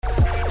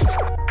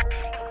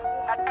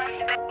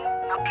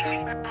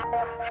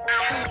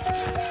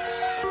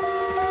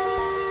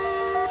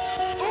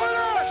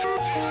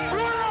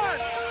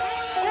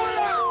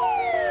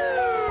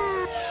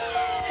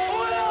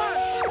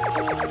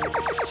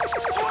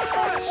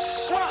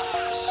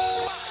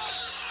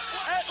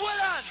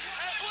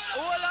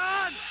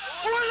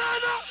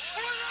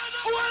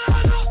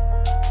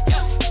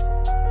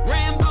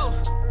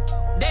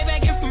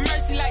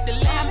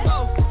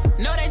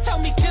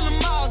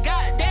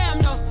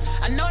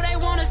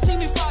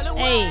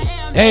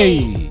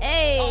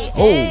Hey.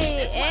 Oh.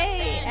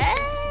 Hey.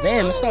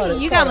 Damn, it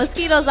started. You got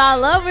mosquitoes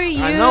all over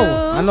you. I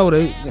know.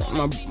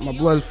 My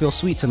blood feels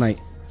sweet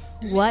tonight.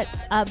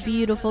 What's up,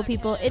 beautiful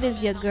people? It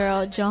is your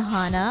girl,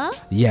 Johanna.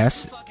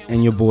 Yes,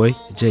 and your boy,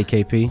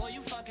 JKP.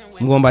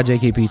 I'm going by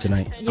JKP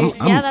tonight.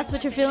 Yeah, that's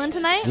what you're feeling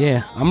tonight?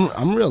 Yeah,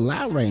 I'm real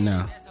loud right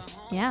now.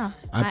 Yeah.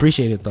 I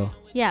appreciate it, though.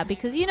 Yeah,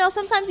 because,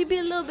 sometimes you be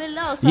a little bit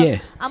low. So yeah.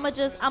 I'm going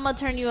to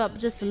turn you up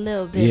just a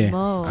little bit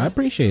more. I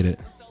appreciate it.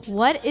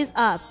 What is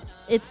up?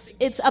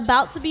 It's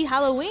about to be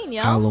Halloween,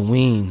 yo.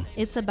 Halloween.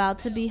 It's about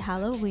to be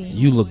Halloween.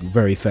 You look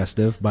very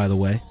festive, by the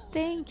way.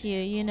 Thank you.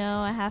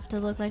 I have to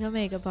look like a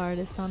makeup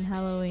artist on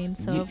Halloween,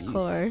 so of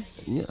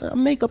course. You're a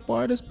makeup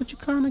artist, but you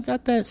kind of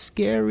got that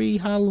scary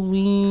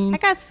Halloween. I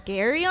got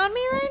scary on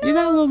me right now? You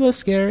got a little bit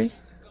scary.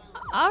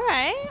 All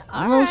right.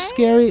 A little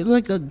scary,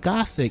 like a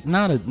gothic,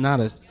 not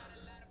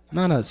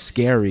a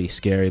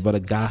scary, but a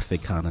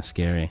gothic kind of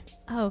scary.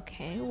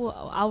 Okay,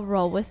 well, I'll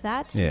roll with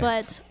that. Yeah.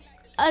 But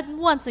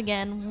once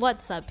again,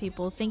 what's up,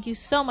 people? Thank you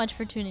so much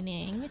for tuning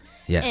in.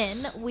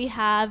 Yes. We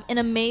have an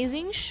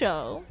amazing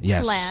show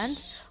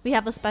planned. We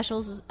have a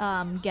special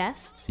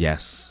guest.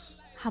 Yes.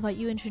 How about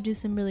you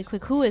introduce him really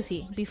quick? Who is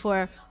he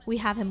before we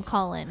have him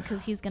call in?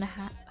 Because he's going to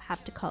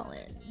have to call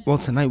in. Well,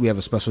 tonight we have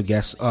a special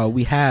guest.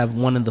 We have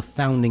one of the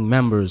founding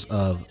members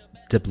of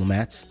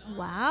Diplomats.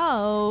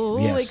 Wow.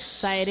 Yes.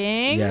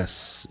 Exciting.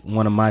 Yes.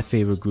 One of my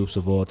favorite groups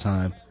of all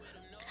time.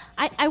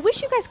 I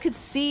wish you guys could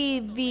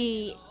see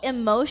the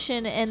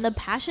emotion and the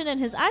passion in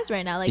his eyes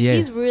right now. Like,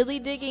 he's really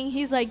digging.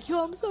 He's like,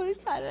 yo, I'm so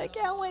excited. I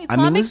can't wait. So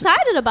I'm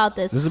excited about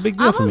this. This is a big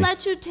deal for me. I'm going to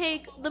let you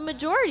take the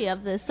majority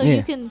of this so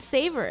you can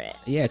savor it.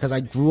 Yeah, because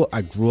I grew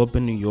up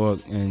in New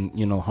York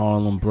and,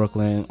 Harlem,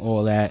 Brooklyn,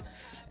 all that.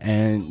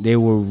 And they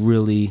were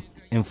really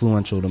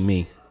influential to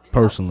me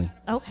personally.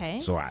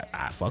 Okay. So I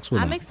fucks with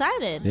him. I'm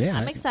excited. Yeah,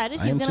 I'm excited.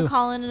 I He's am going to too.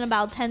 call in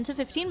about 10 to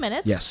 15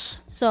 minutes. Yes.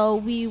 So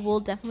we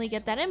will definitely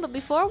get that in. But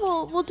before,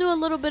 we'll do a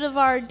little bit of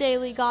our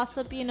daily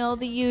gossip, the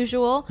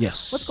usual.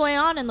 Yes. What's going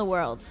on in the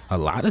world? A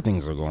lot of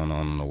things are going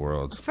on in the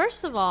world.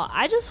 First of all,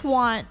 I just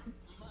want...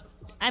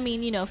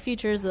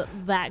 Future's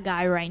that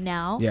guy right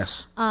now.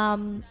 Yes.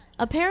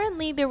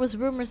 Apparently, there was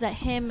rumors that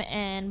him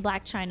and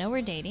Black China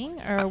were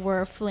dating or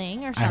were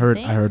fleeing or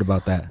something. I heard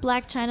about that.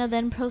 Black China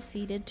then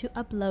proceeded to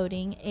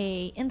uploading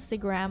a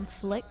Instagram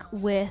flick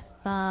with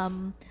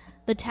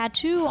the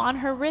tattoo on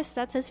her wrist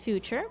that says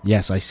Future.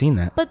 Yes, I seen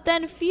that. But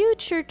then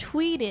Future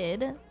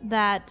tweeted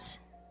that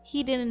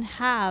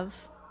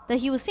that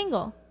he was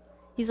single.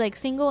 He's like,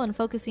 single and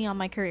focusing on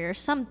my career,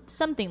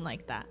 something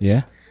like that.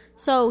 Yeah.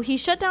 So he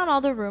shut down all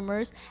the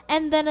rumors,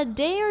 and then a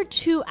day or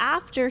two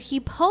after, he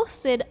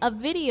posted a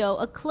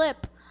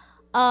clip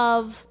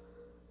of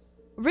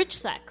Rich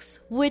Sex,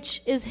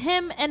 which is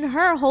him and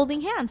her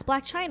holding hands,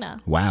 Black China.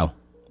 Wow.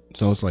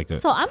 So it's like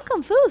a... So I'm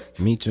confused.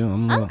 Me too.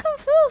 I'm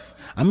confused.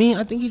 I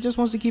think he just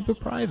wants to keep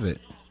it private.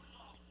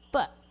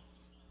 But,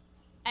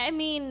 I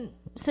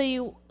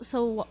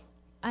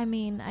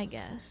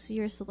guess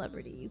you're a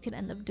celebrity. You can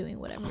end up doing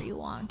whatever you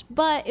want.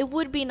 But it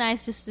would be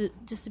nice just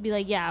to be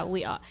like, yeah,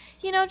 we are.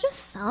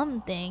 Just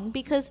something.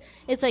 Because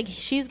it's like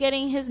she's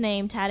getting his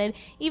name tatted.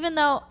 Even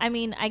though,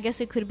 I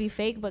guess it could be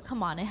fake. But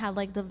come on, it had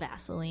like the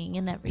Vaseline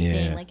and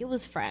everything. Yeah. Like it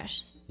was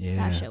fresh. Yeah.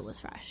 That shit was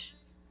fresh.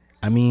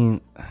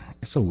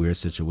 It's a weird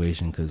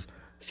situation because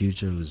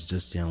Future was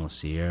just dealing with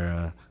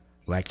Sierra.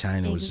 Black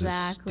China was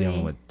just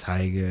dealing with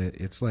Tiger.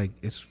 It's like,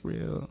 it's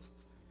real...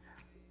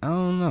 I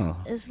don't know.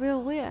 It's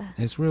real weird.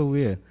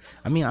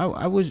 I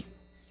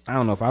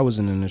don't know. If I was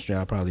in the industry,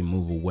 I'd probably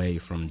move away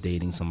from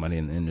dating somebody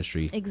in the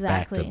industry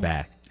back to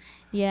back.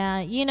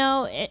 Yeah.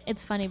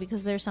 It's funny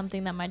because there's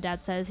something that my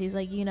dad says. He's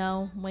like,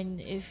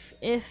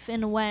 if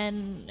and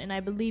when, and I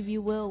believe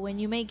you will, when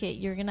you make it,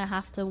 you're going to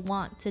have to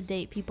want to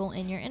date people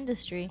in your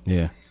industry.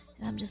 Yeah.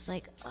 And I'm just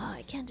like,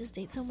 I can't just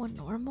date someone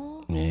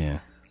normal. Yeah.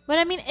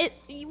 But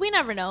we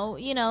never know.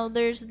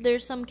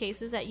 There's some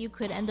cases that you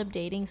could end up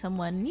dating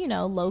someone,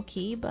 low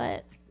key,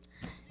 but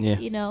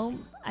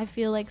I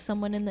feel like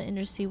someone in the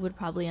industry would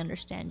probably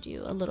understand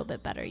you a little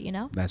bit better,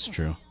 That's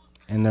true.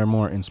 And they're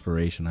more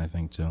inspiration, I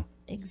think, too.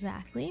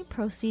 Exactly.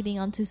 Proceeding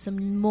on to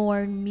some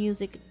more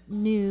music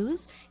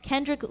news.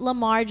 Kendrick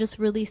Lamar just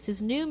released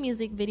his new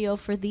music video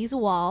for These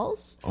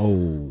Walls.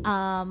 Oh.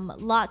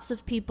 Lots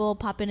of people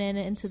popping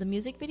into the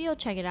music video.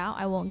 Check it out.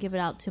 I won't give it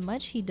out too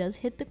much. He does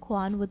hit the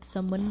quan with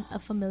a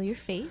familiar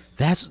face.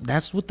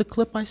 That's what the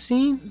clip I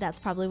seen? That's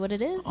probably what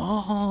it is.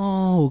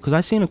 Oh, because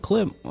I seen a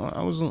clip.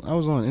 I was on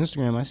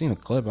Instagram. I seen a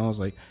clip. I was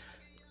like,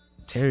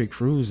 Terry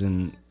Crews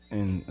and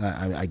and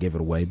I gave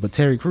it away. But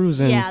Terry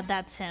Crews and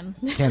that's him.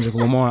 Kendrick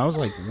Lamar. I was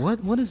like,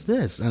 what is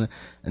this? And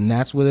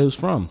that's what it was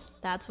from.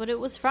 That's what it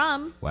was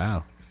from.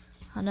 Wow.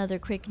 Another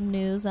quick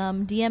news.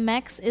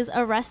 DMX is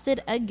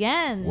arrested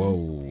again.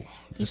 Whoa.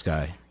 This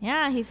guy.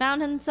 Yeah, he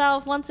found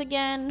himself once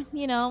again,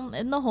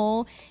 in the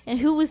hole. And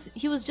he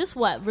was just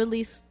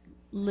released,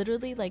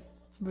 literally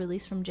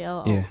released from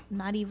jail. Yeah.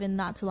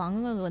 Not too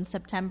long ago, in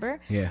September.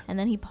 Yeah. And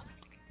then he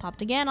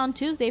popped again on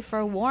Tuesday for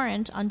a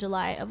warrant on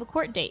July of a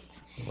court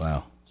date.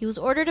 Wow. He was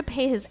ordered to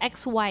pay his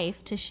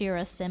ex-wife,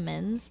 Tashira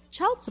Simmons,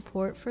 child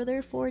support for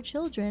their 4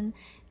 children.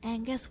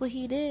 And guess what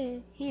he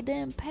did? He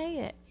didn't pay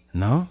it.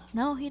 No?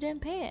 No, he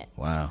didn't pay it.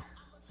 Wow.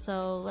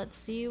 So let's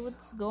see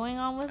what's going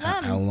on with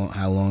them.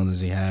 How long does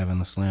he have in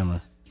the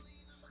slammer?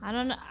 I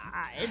don't know.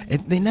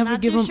 They never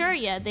not give too him. Sure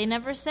yet. They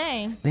never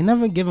say. They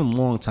never give him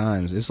long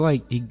times. It's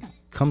like he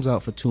comes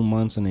out for 2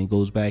 months and then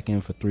goes back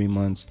in for 3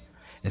 months.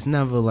 It's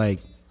never like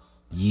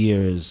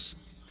years.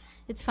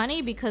 It's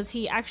funny because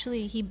he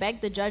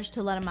begged the judge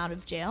to let him out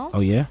of jail. Oh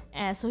yeah.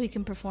 So he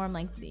can perform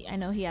I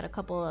know he had a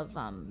couple of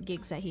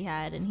gigs that he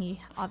had, and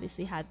he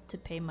obviously had to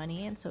pay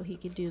money, and so he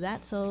could do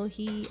that. So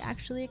he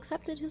actually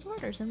accepted his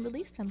orders and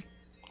released him.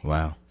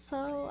 Wow.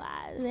 So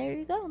there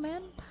you go,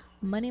 man.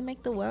 Money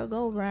make the world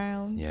go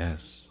round.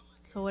 Yes.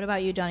 So what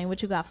about you, Johnny?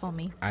 What you got for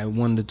me? I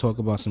wanted to talk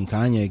about some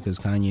Kanye because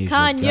Kanye is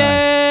your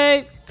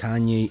guy.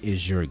 Kanye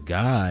is your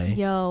guy.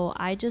 Yo,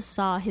 I just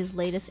saw his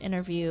latest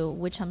interview,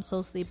 which I'm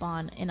so sleep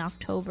on, in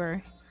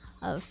October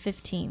of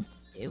 15th.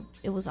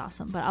 It was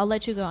awesome. But I'll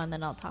let you go and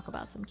then I'll talk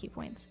about some key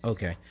points.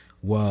 Okay.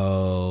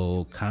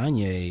 Well,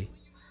 Kanye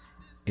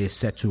is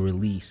set to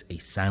release a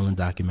silent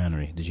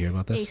documentary. Did you hear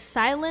about this? A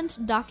silent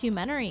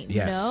documentary?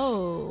 Yes.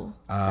 No.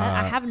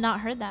 I have not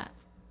heard that.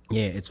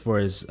 Yeah, it's for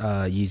his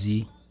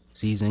Yeezy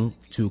Season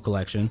 2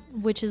 collection,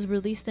 which is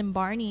released in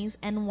Barney's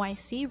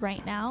NYC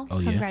right now. Oh,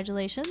 yeah?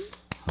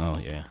 Congratulations. Oh,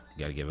 yeah.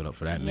 Gotta give it up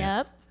for that, man.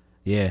 Yep.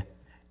 Yeah.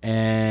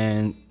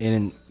 And it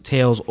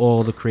entails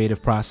all the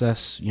creative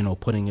process,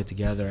 putting it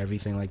together,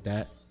 everything like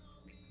that.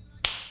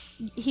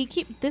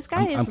 This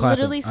guy is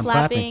literally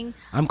slapping.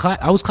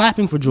 I was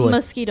clapping for joy.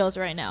 Mosquitoes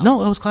right now.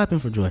 No, I was clapping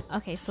for joy.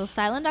 Okay, so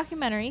silent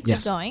documentary.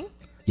 Yes. Keep going.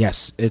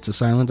 Yes, it's a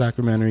silent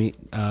documentary.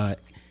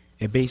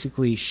 It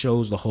basically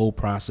shows the whole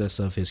process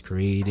of his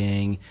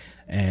creating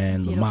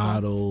and the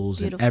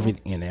models and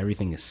everything. And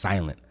everything is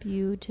silent.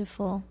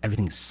 Beautiful.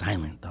 Everything's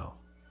silent, though.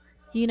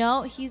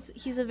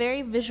 He's a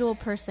very visual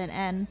person,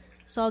 and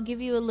so I'll give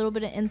you a little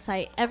bit of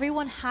insight.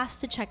 Everyone has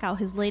to check out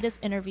his latest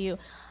interview.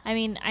 I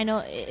mean, I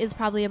know it's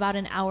probably about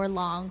an hour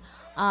long.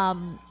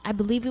 I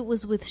believe it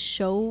was with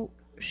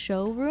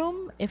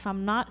Showroom. If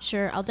I'm not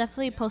sure, I'll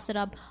definitely post it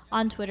up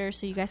on Twitter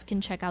so you guys can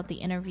check out the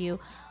interview.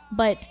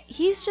 But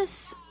he's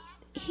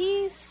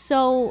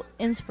so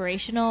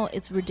inspirational.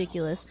 It's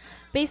ridiculous.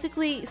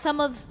 Basically, some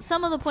of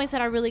the points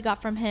that I really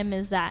got from him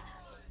is that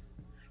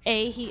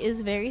he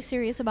is very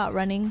serious about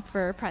running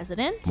for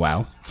president.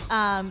 Wow.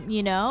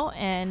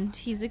 And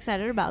he's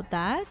excited about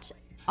that.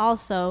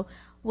 Also,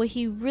 what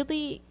he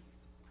really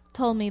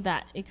told me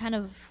that it kind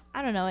of,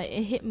 I don't know,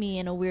 it hit me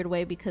in a weird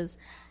way because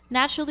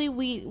naturally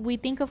we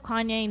think of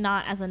Kanye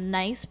not as a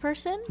nice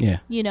person. Yeah.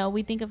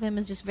 We think of him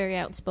as just very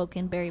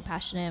outspoken, very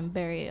passionate, and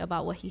very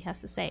about what he has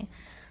to say.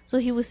 So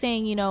he was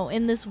saying,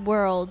 in this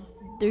world,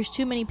 there's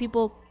too many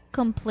people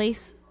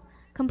complacent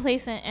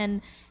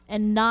and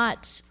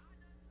not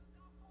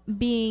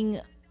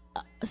being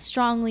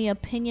strongly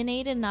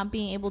opinionated, not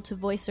being able to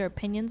voice their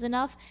opinions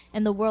enough,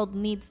 and the world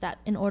needs that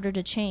in order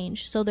to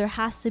change. So there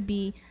has to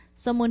be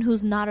someone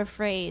who's not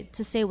afraid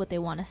to say what they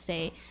want to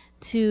say,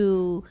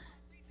 to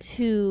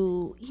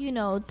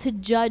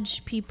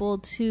judge people,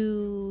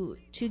 to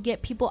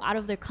get people out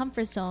of their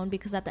comfort zone,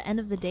 because at the end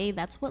of the day,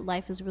 that's what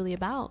life is really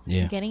about.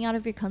 Yeah. Getting out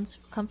of your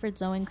comfort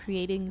zone and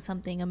creating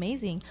something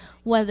amazing,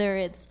 whether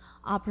it's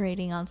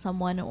operating on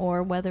someone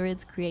or whether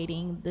it's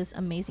creating this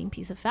amazing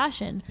piece of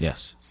fashion.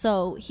 Yes.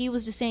 So he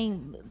was just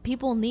saying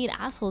people need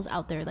assholes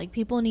out there. Like,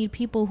 people need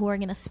people who are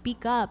going to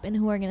speak up and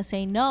who are going to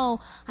say, no,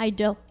 I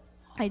don't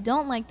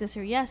like this,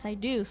 or yes, I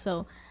do.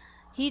 So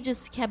he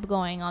just kept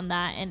going on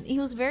that, and he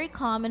was very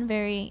calm and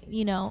very,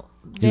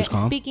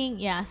 speaking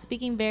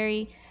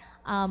very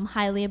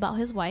highly about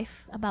his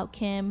wife, about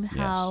Kim,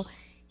 Yes.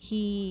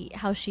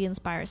 how she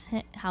inspires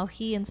him, how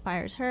he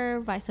inspires her,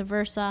 vice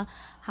versa.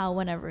 How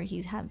whenever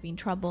he's having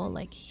trouble,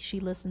 like, she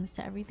listens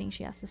to everything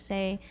she has to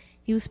say.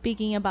 He was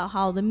speaking about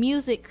how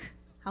music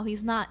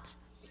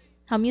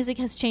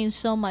has changed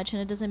so much,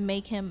 and it doesn't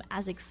make him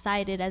as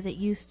excited as it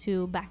used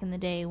to back in the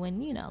day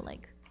when,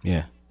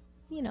 Yeah.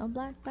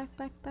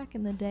 back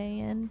in the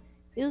day. And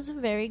it was a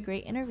very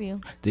great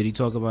interview. Did he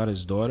talk about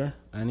his daughter?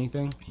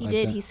 Anything? He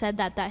did. That? He said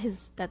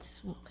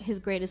that's his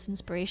greatest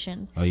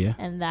inspiration. Oh, yeah?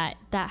 And that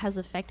has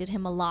affected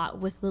him a lot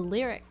with the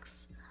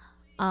lyrics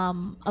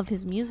of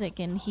his music.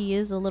 And he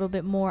is a little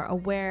bit more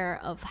aware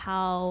of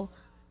how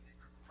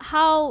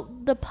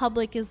the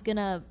public is going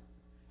to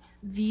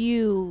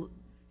view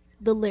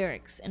the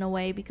lyrics in a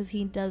way, because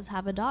he does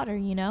have a daughter,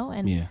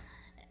 and yeah,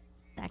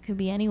 that could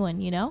be anyone,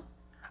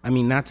 I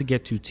mean, not to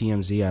get too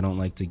TMZ, I don't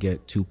like to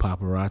get too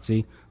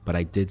paparazzi, but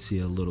I did see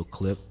a little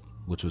clip,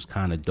 which was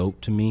kind of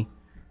dope to me,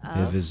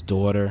 of his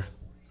daughter.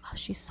 Oh,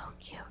 she's so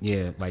cute.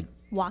 Yeah, like...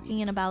 Walking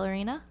in a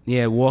ballerina?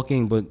 Yeah,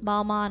 walking, but...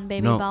 Balmain,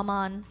 baby, no,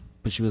 Balmain.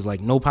 But she was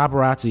like, no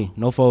paparazzi,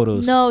 no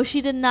photos. No,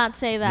 she did not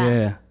say that.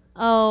 Yeah.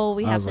 Oh,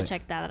 we have to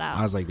check that out.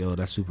 I was like, yo,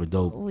 that's super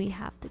dope. We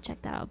have to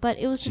check that out. But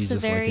it was just a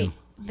very, like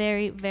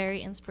very,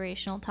 very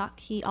inspirational talk.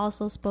 He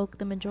also spoke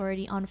the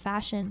majority on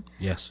fashion.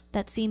 Yes.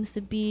 That seems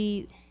to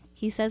be,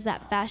 he says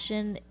that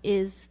fashion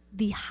is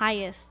the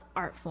highest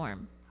art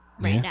form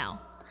right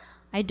now.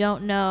 I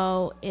don't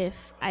know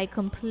if I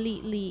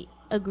completely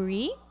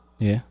agree.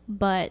 Yeah.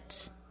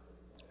 But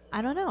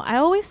I don't know. I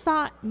always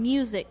thought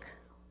music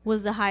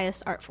was the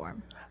highest art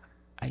form.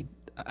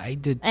 I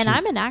did too. And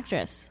I'm an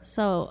actress,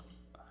 so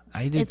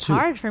I did it's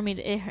hard for me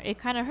to, it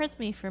kind of hurts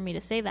me for me to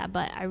say that,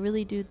 but I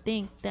really do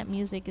think that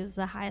music is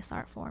the highest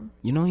art form.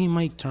 You know, he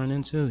might turn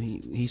into,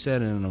 he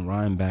said it in a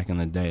rhyme back in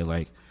the day,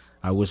 like,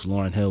 I wish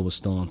Lauryn Hill was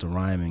still into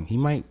rhyming. He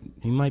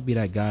might be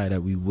that guy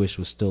that we wish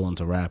was still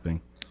into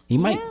rapping. He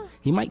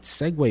might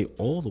segue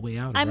all the way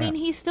out of I mean,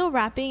 he's still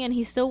rapping and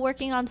he's still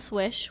working on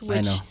Swish,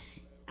 which,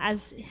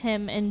 as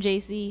him and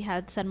Jay-Z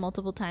had said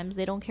multiple times,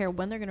 they don't care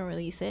when they're going to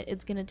release it.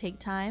 It's going to take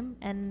time,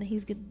 and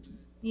he's going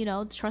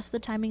to, trust the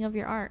timing of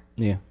your art.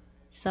 Yeah.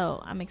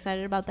 So I'm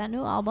excited about that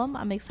new album.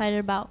 I'm excited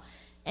about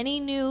any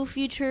new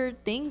future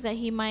things that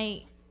he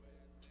might,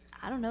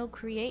 I don't know,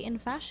 create in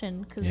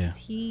fashion. Because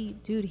he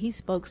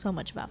spoke so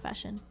much about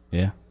fashion.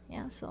 Yeah.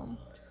 Yeah, so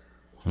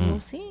we'll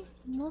see.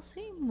 We'll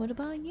see. What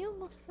about you,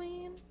 my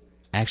friend?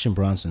 Action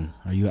Bronson.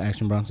 Are you an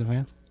Action Bronson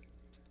fan?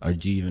 Or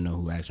do you even know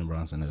who Action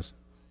Bronson is?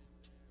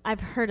 I've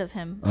heard of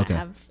him.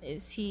 Okay.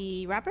 Is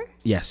he a rapper?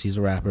 Yes, he's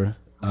a rapper.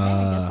 Okay,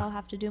 I guess I'll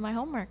have to do my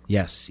homework.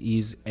 Yes,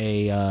 he's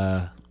a,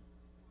 how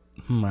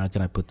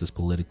can I put this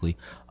politically?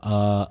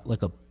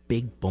 Like a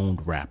big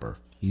boned rapper.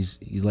 He's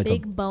like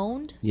big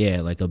boned?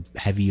 Yeah, like a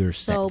heavier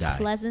set guy. So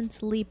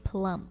pleasantly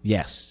plump.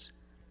 Yes,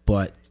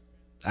 but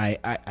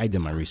I did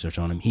my research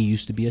on him. He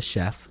used to be a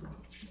chef.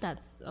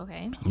 That's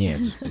okay. Yeah,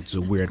 it's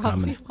a weird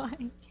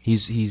combination. He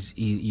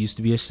used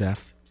to be a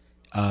chef.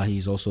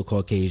 He's also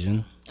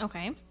Caucasian.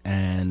 Okay.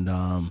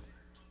 And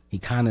he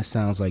kind of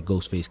sounds like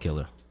Ghostface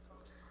Killer.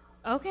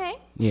 Okay.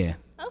 Yeah.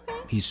 Okay.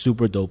 He's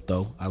super dope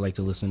though. I like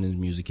to listen to his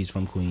music. He's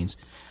from Queens.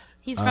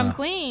 He's from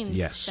Queens.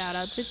 Yes. Shout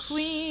out to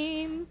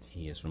Queens.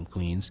 He is from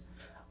Queens.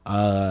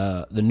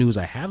 The news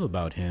I have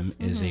about him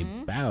is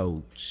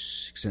about,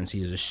 since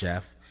he is a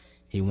chef,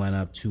 he went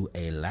up to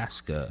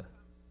Alaska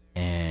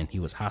and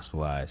he was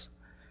hospitalized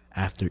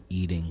after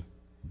eating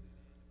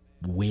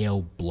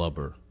whale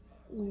blubber.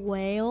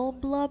 Whale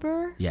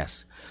blubber?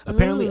 Yes.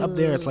 Apparently up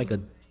there it's like a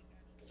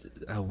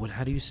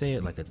how do you say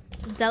it? Like a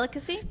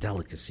delicacy?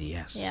 Delicacy,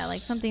 yes. Yeah,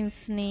 like something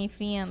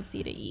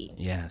fancy to eat.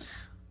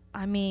 Yes.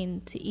 I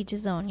mean, to each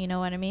his own, you know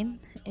what I mean?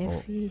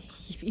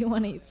 If you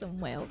want to eat some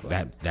whale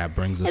blubber. That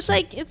brings us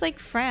It's like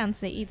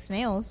France, they eat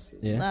snails.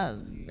 Yeah.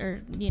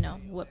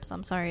 Whoops,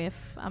 I'm sorry if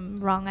I'm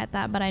wrong at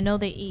that, but I know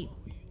they eat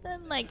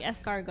like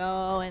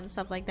escargot and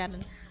stuff like that,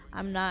 and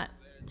I'm not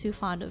too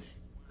fond of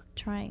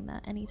trying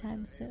that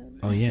anytime soon.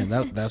 Oh yeah,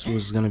 that's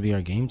what's gonna be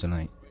our game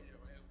tonight.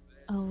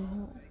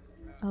 Oh,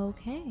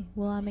 okay.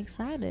 Well, I'm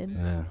excited.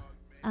 Yeah,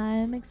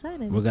 I'm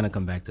excited. We're gonna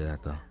come back to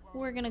that though.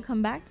 We're gonna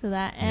come back to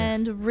that,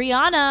 and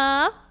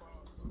Rihanna.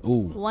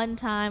 Ooh. One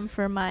time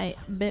for my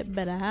bit,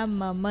 better have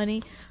my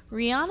money.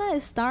 Rihanna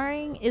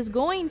is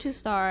going to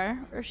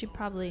star, or she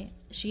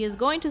is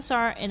going to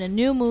star in a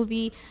new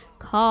movie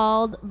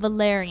called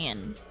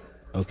Valerian.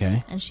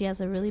 Okay. And she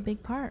has a really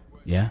big part.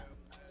 Yeah.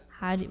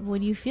 What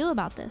do you feel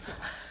about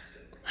this?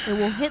 It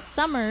will hit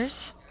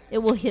summers.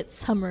 It will hit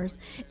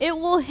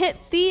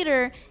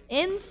theater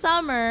in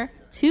summer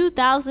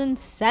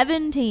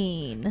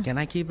 2017. Can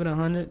I keep it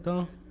 100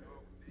 though?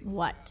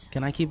 What?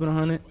 Can I keep it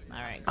 100? All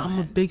right. I'm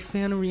a big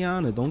fan of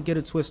Rihanna. Don't get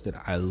it twisted.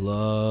 I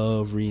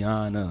love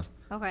Rihanna.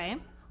 Okay.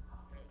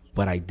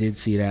 But I did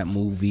see that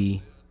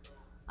movie.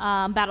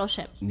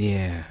 Battleship.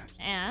 Yeah.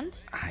 And?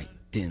 I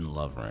didn't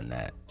love her in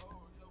that.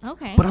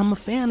 Okay. But I'm a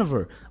fan of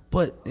her.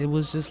 But it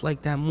was just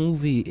like that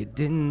movie. It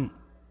didn't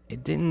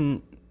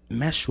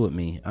mesh with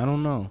me. I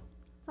don't know.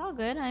 It's all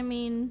good. I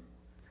mean,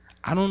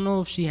 I don't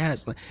know if she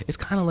has. It's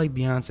kind of like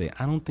Beyonce.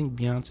 I don't think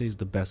Beyonce is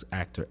the best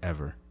actor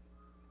ever.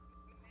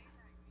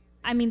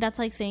 I mean, that's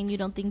like saying you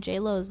don't think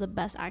J-Lo is the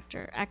best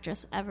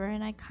actress ever,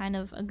 and I kind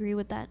of agree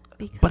with that.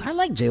 But I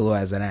like J-Lo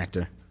as an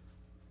actor.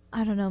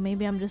 I don't know.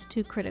 Maybe I'm just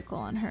too critical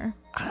on her.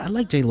 I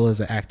like J-Lo as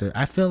an actor.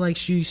 I feel like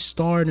she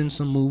starred in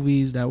some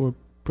movies that were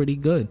pretty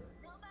good.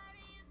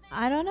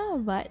 I don't know,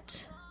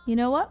 but you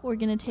know what? We're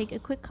going to take a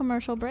quick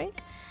commercial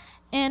break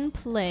and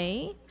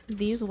play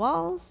These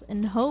Walls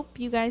and hope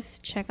you guys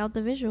check out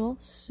the visual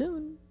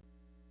soon.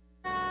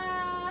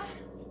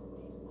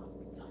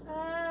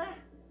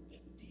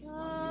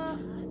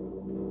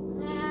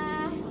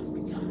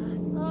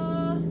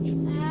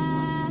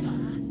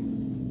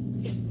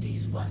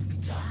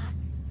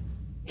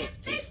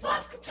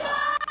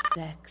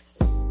 Sex.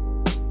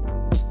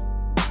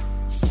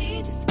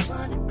 She just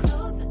wanna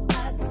close her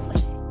eyes and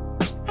sweat.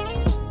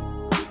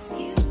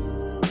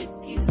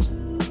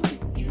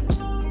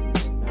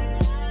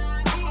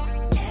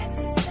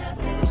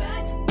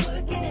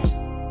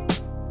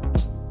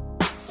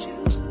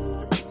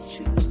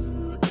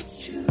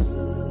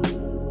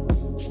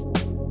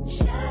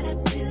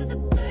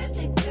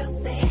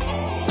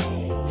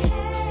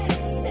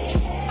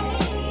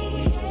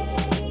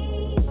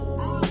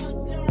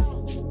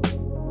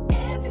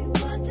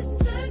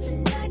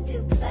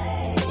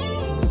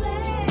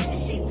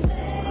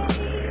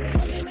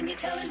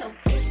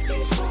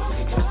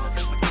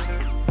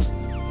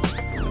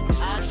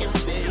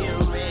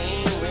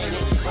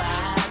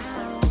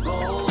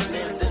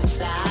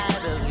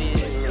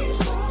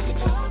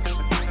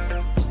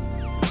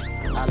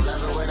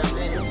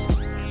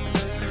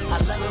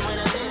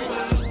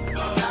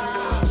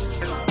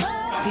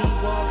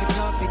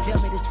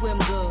 swim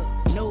good.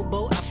 No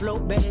boat, I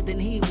float better than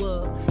he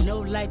would. No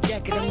life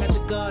jacket, I'm not the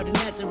God of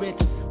Nazareth.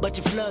 But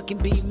your flood can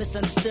be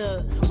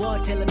misunderstood. War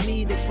telling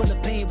me they're full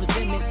of pain,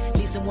 resentment.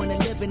 Need someone to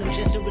live in them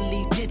just to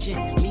relieve tension.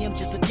 Me, I'm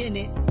just a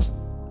tenant.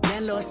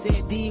 Landlord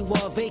said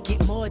D-wall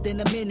vacant more than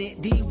a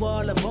minute.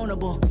 D-wall are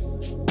vulnerable.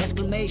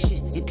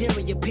 Exclamation,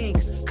 interior pink,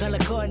 color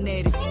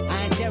coordinated.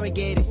 I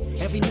interrogated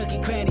every nook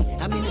and cranny.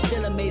 I mean, it's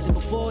still amazing.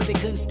 Before they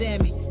couldn't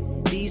stand me.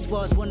 These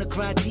walls wanna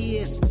cry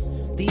tears.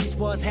 These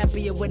walls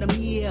happier when I'm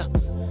here.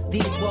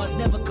 These walls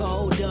never can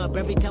hold up.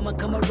 Every time I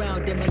come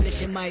around,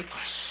 demolition might.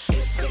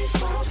 If these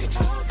walls can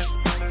talk,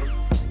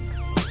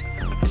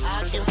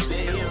 I can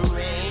feel your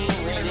rain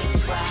when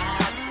it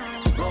cries.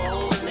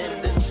 Gold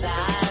lives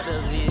inside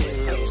of you. If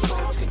these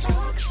walls can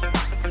talk,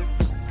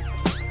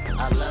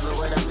 I love it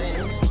when I'm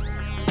in.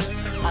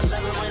 I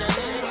love it when I'm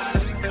in.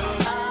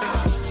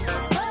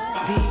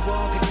 These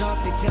walls can talk,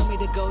 they tell me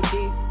to go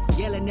deep.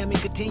 Yelling at me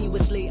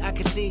continuously, I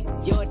can see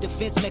your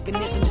defense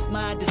mechanism is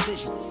my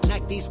decision.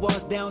 Knock these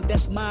walls down,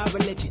 that's my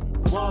religion.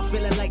 Wall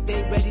feeling like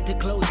they ready to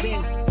close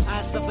in.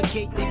 I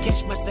suffocate, then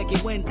catch my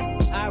second wind.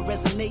 I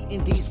resonate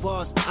in these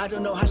walls. I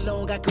don't know how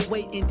long I could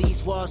wait in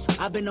these walls.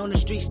 I've been on the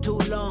streets too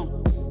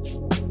long.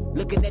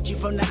 Looking at you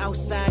from the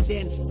outside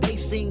in. They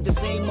sing the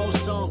same old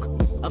song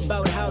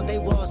about how they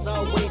was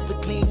always the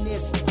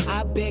cleanest.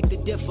 I beg to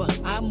differ,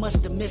 I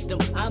must have missed them.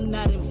 I'm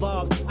not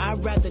involved,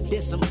 I'd rather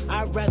diss them.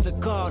 I'd rather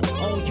call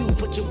on you,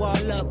 put your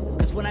wall up.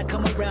 Cause when I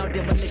come around,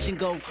 demolition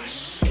go. If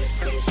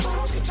these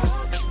walls can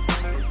talk,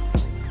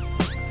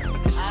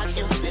 I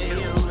can feel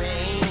your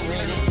rain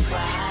when it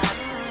cries.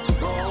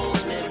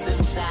 Gold lives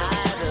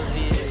inside of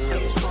you.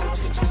 If these walls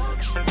can talk,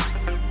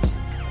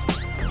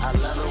 I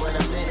love it when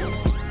I'm in.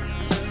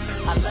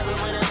 I love it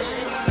when I'm in.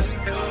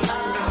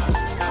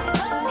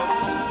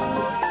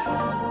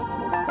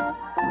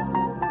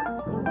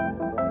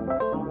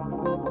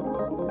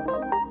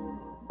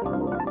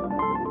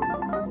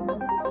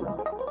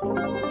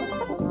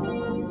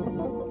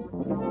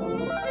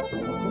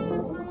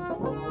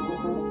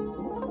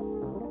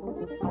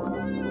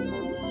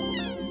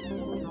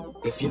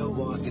 If your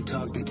walls can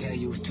talk, they tell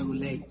you it's too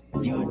late.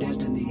 Your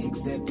destiny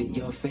accepted,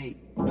 your fate.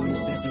 Build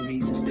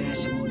accessories and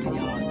stash them on the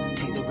yard.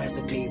 Take the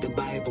recipe, the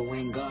Bible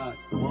and God.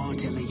 Wall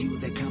telling you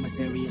that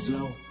commissary is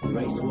low.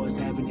 Race wars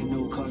happening,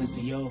 no calling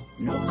CO.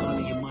 No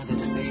calling your mother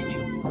to save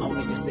you.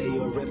 Homies to say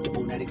you're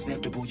reputable, not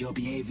acceptable. Your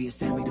behavior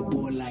sent me to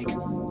board like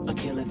a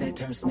killer that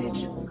turned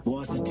snitch.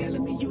 Walls is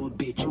telling me you're a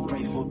bitch. You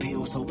pray for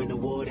pills, hoping the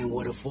warden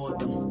would afford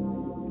them.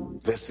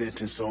 That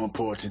sentence so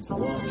important.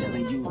 Walls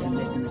telling you to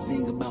listen and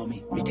sing about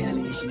me.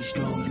 Retaliation is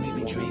strong, you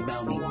even dream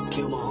about me.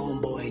 Kill my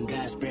homeboy and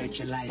God spared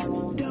your life.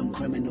 Dumb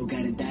criminal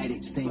got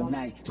indicted same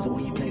night. So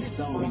when you play the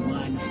song,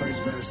 rewind the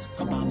first verse.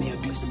 About me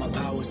abusing my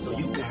power so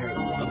you can hurt.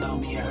 About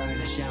me and her in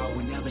the shower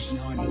whenever she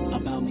horny.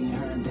 About me and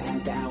her in the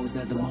after hours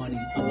of the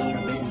morning. About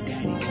her baby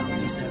daddy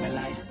currently serving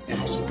life. And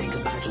how she think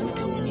about you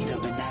until we meet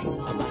up at night.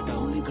 About the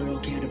only girl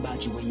cared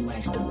about you when you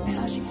asked her. And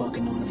how she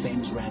fucking on a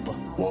famous rapper.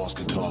 Walls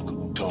can talk,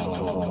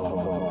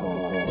 talk.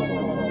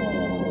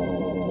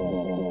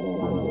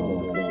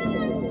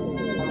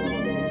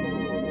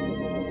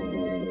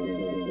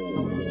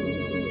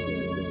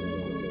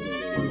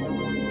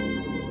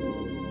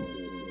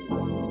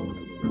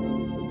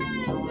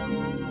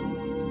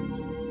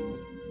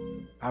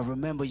 I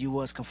remember you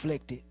was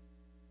conflicted,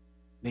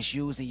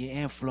 misusing your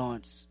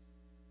influence.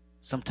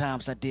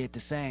 Sometimes I did the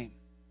same,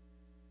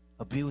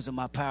 abusing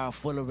my power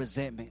full of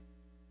resentment.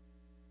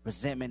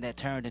 Resentment that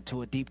turned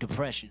into a deep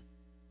depression.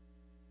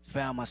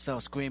 Found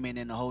myself screaming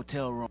in the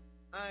hotel room.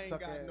 I ain't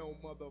got no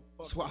motherfucker.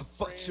 That's why I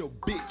fucked your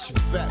bitch, you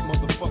fat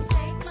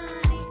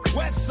motherfucker.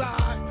 West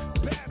side,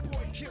 bad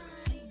boy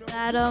killers.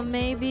 That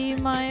may be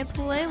my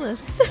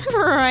playlist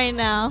right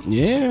now.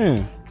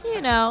 Yeah.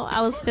 You know,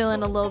 I was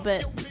feeling a little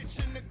bit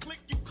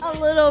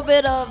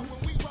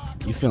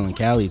of You feeling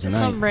Cali tonight?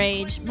 some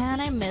rage. Man,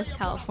 I miss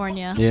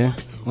California. Yeah.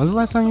 When's the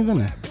last time you've been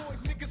there?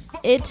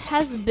 It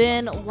has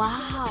been,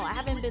 wow, I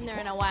haven't been there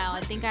in a while.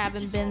 I think I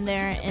haven't been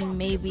there in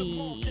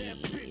maybe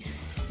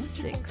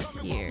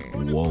 6 years.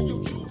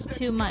 Whoa.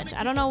 Too much.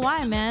 I don't know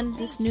why, man.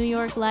 This New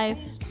York life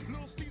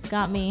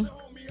got me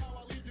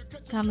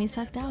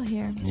sucked out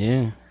here.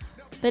 Yeah.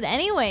 But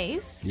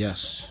anyways.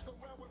 Yes.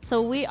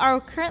 So we are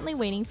currently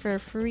waiting for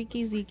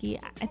Freaky Zeke.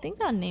 I think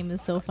that name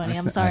is so funny.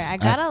 I'm sorry. I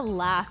gotta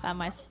laugh at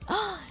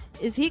myself.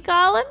 Is he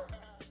calling?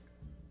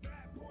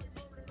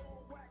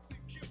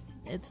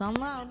 It's on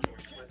loud.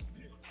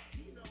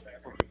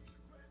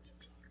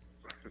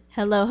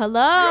 Hello, hello.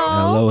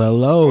 Hello,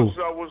 hello. What's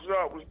up, what's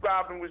up? What's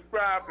poppin', what's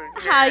poppin'?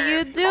 How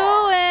you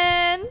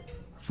doing?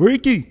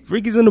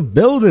 Freaky's in the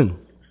building.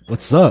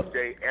 What's up?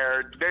 Day,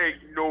 every day,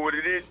 you know what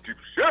it is,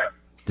 Dipset.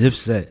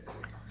 Dipset.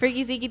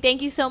 Freaky Zeke,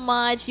 thank you so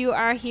much. You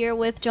are here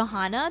with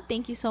Johanna.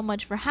 Thank you so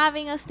much for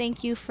having us.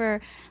 Thank you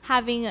for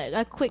having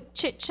a quick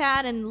chit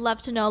chat and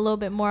love to know a little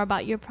bit more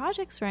about your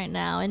projects right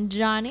now. And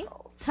Johnny,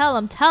 tell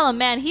him,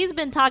 man. He's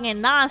been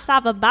talking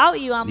nonstop about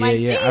you. I'm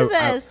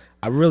Jesus.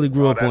 I really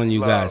grew up on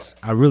you guys.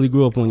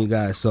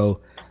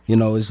 So You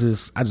know, it's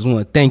just I just want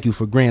to thank you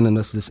for granting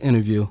us this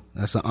interview.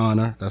 That's an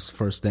honor. That's the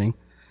first thing.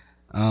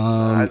 It's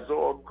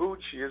all Gucci.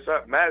 It's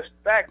up. Matter of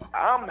fact,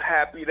 I'm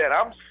happy that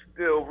I'm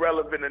still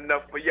relevant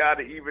enough for y'all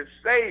to even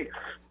say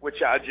what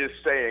y'all just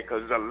saying,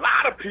 because there's a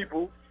lot of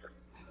people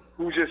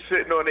who just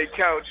sitting on their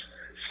couch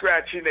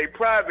scratching their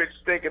privates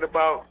thinking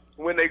about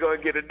when they gonna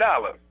get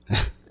 $1.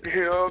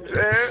 You know what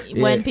I'm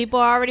saying? When Yeah. people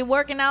are already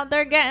working out,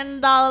 they're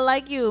getting $1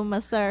 like you, my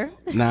sir.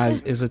 Nah,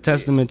 it's a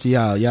testament to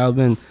y'all. Y'all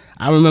been.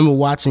 I remember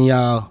watching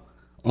y'all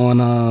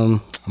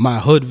on my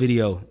hood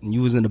video, and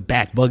you was in the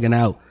back bugging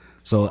out.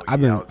 So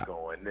I've been. I was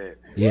going in.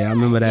 Yeah, I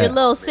remember that. Your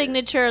little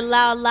signature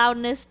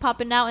loudness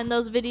popping out in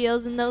those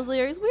videos and those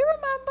lyrics. We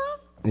remember.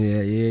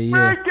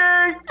 Yeah.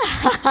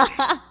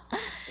 Reggae!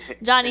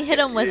 Johnny, hit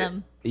him with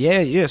him.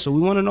 Yeah. So we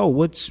want to know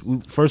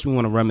first. We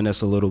want to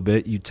reminisce a little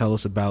bit. You tell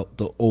us about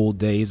the old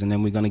days, and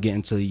then we're gonna get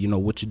into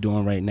what you're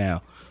doing right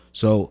now.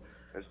 So,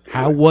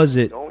 how was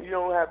it? You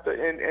don't have to,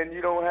 and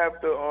you don't have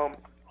to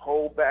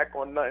hold back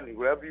on nothing.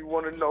 Whatever you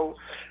want to know,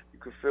 you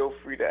can feel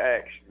free to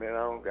ask. Man, I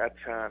don't got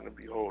time to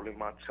be holding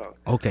my tongue.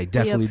 Okay,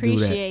 definitely We do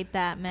that. appreciate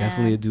that, man.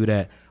 Definitely do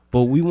that.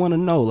 But we want to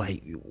know,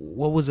 like,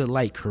 what was it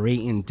like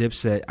creating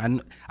Dipset?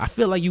 I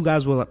feel like you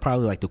guys were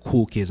probably like the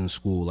cool kids in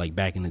school, like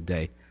back in the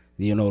day.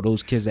 You know,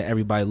 those kids that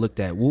everybody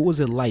looked at. What was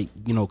it like,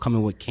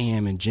 coming with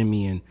Cam and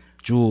Jimmy and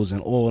Jules and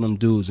all of them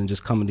dudes and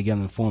just coming together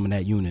and forming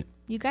that unit?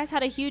 You guys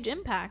had a huge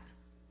impact.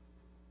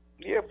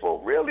 Yeah,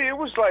 but really, it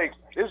was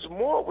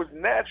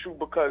natural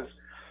because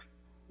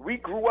we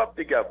grew up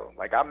together.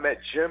 Like, I met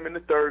Jim in the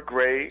 3rd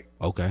grade.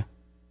 Okay.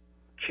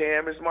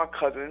 Cam is my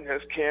cousin.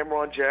 That's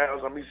Cameron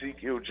Giles. I'm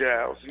Ezekiel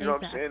Giles. You know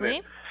what I'm saying?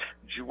 And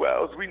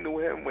Jewels, we knew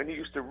him when he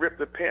used to rip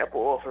the pamper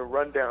off and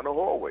run down the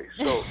hallway.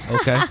 So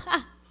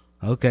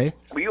Okay.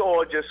 we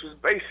all just was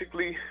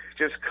basically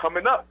just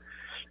coming up.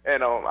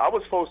 And I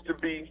was supposed to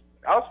be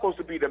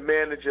the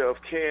manager of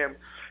Cam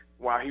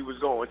while he was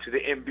going to the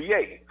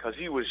NBA, because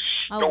he was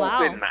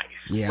stomping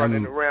nice,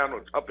 running around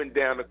up and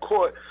down the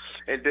court.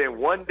 And then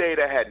one day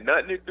that had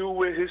nothing to do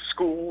with his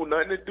school,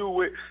 nothing to do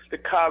with the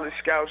college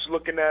scouts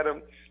looking at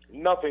him,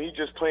 nothing. He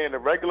just playing a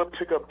regular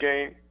pickup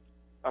game.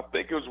 I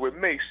think it was with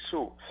Mace,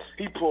 too.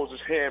 He pulls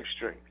his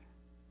hamstring.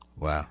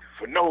 Wow.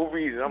 For no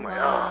reason. I'm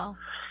like,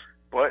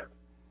 But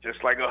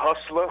just like a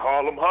hustler,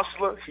 Harlem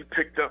hustler, he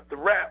picked up the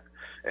rap,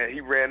 and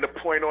he ran the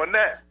point on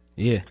that.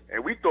 Yeah.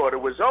 And we thought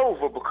it was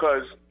over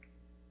because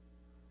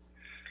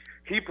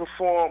he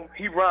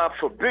rhymed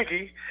for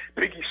Biggie.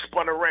 Biggie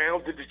spun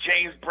around, did the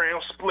James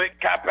Brown split,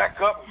 got back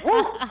up.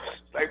 Woo!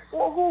 Like,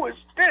 well, who is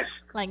this?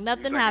 Like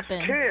nothing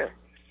happened. Cam.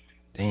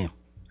 Damn.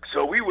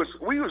 So we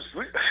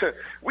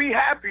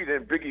happy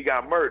that Biggie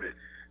got murdered.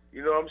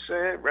 You know what I'm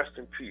saying? Rest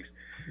in peace,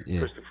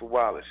 Christopher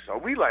Wallace. So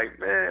we like,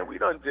 man, we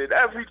done did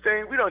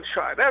everything. We done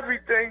tried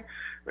everything.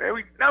 Man,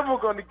 we never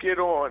gonna get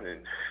on.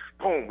 And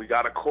boom, we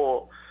got a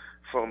call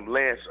from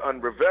Lance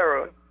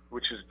Rivera,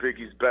 which is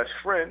Biggie's best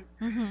friend.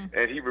 Mm-hmm.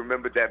 And he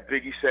remembered that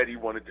Biggie said he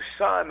wanted to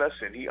sign us,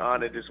 and he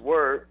honored his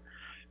word.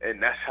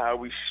 And that's how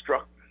we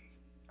struck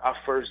our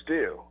first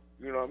deal.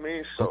 You know what I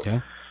mean? So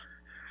okay.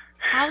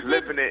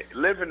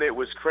 Living it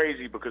was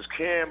crazy because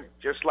Cam,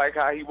 just like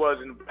how he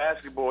was in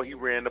basketball, he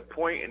ran the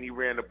point, and he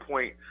ran the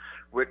point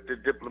with the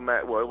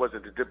diplomat. Well, it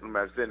wasn't the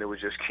diplomats then; it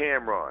was just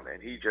Cameron,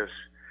 and he just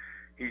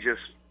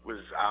was.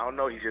 I don't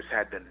know. He just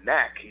had the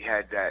knack. He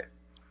had that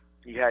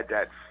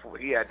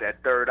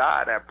third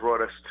eye that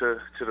brought us to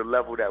the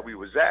level that we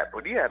was at.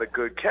 But he had a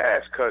good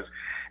cast because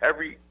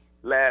every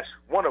last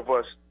one of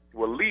us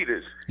were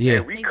leaders. Yeah,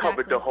 and we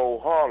covered the whole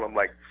Harlem.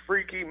 Like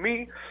Freaky,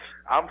 me,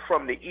 I'm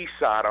from the east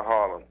side of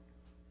Harlem.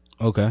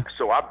 Okay.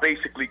 So I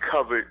basically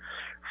covered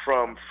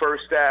from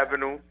First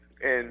Avenue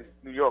in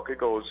New York. It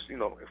goes,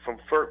 from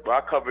first. I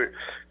covered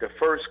the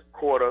first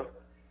quarter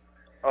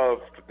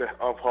of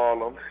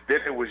Harlem.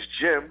 Then it was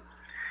Jim.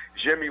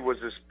 Jimmy was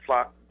this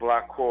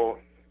block called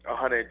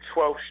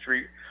 112th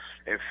Street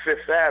and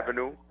Fifth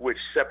Avenue, which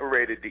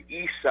separated the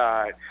east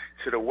side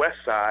to the west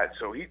side.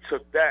 So he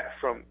took that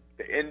from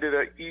the end of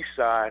the east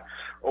side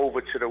over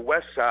to the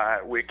west side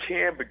where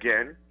Cam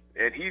began,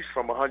 and he's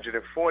from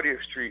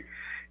 140th Street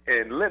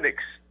in Lenox.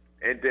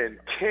 And then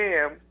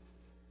Cam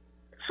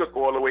took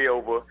all the way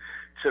over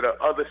to the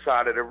other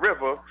side of the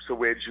river, so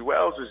where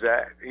Jewels is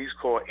at, he's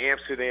called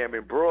Amsterdam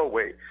and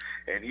Broadway,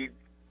 and he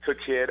took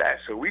care of that.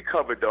 So we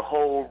covered the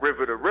whole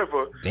river to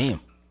river. Damn.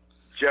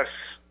 Just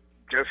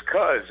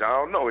cause, I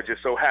don't know, it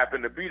just so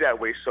happened to be that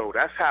way. So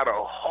that's how the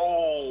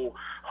whole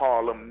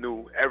Harlem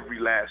knew every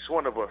last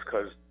one of us,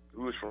 because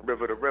we was from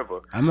river to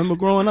river. I remember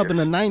growing up in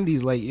the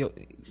 90s,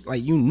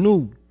 like you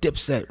knew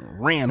Dipset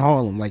ran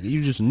Harlem. Like,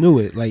 you just knew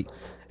it. Like,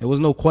 there was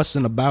no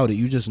question about it.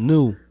 You just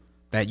knew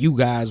that you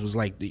guys was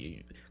like,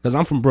 because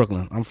I'm from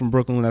Brooklyn.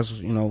 That's,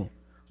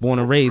 born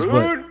and raised.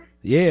 But,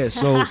 yeah,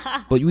 so,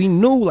 but we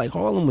knew, like,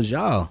 Harlem was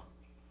y'all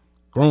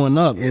growing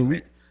up. Yeah,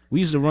 and we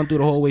used to run through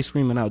the hallway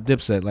screaming out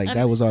Dipset. Like,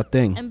 that was our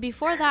thing. And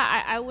before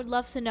that, I would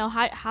love to know,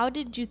 how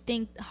did you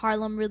think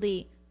Harlem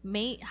really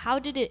how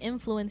did it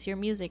influence your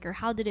music, or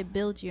how did it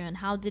build you, and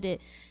how did it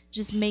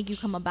just make you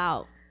come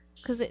about?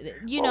 Because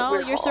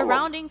your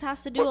surroundings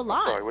has to do a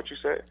lot. Sorry, what you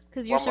said?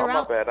 Because you're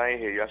my bad. I ain't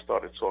hear you. I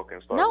started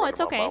talking. No,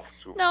 it's okay.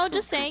 No,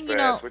 just saying,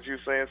 What you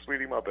saying,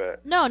 sweetie? My bad.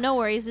 No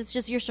worries. It's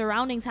just your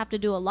surroundings have to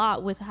do a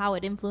lot with how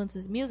it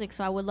influences music.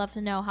 So I would love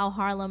to know how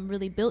Harlem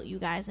really built you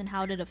guys and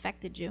how it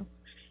affected you.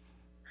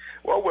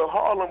 Well, with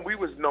Harlem, we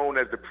was known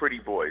as the pretty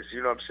boys.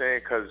 You know what I'm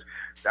saying? Because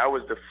that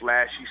was the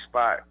flashy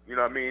spot. You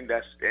know what I mean?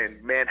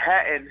 And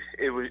Manhattan.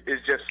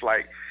 It's just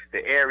like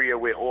the area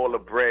where all the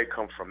bread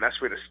comes from. That's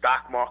where the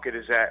stock market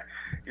is at.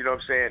 You know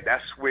what I'm saying?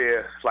 That's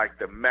where like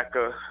the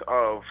mecca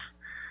of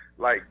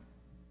like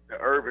the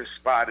urban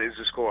spot is.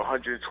 It's called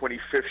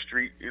 125th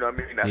Street. You know what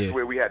I mean? That's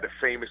where we had the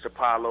famous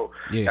Apollo.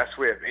 Yeah. That's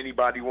where if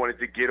anybody wanted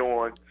to get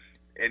on,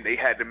 and they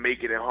had to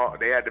make it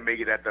they had to make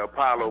it at the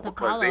Apollo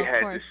because they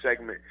had this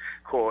segment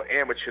called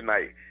Amateur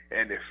Night.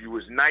 And if you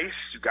was nice,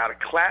 you got a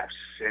claps,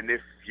 and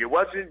if you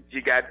wasn't,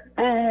 you got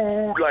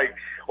boo, like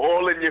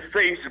all in your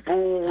face,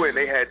 boo. And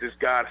they had this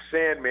guy,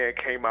 Sandman,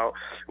 came out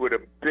with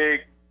a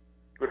big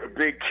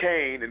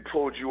cane and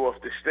pulled you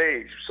off the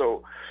stage.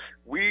 So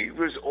we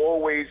was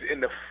always in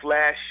the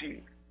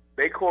flashy.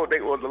 A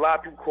lot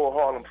of people call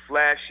Harlem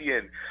flashy,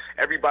 and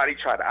everybody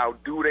tried to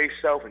outdo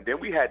themselves. And then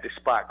we had this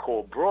spot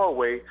called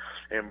Broadway,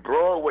 and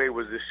Broadway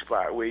was this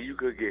spot where you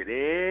could get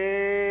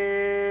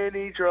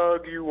any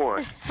drug you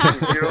want.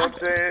 You know what I'm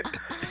saying?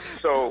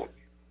 So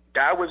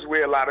that was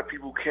where a lot of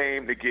people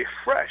came to get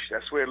fresh.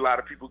 That's where a lot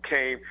of people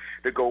came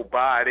to go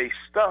buy their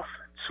stuff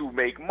to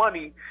make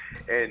money,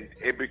 and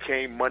it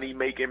became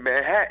money-making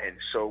Manhattan.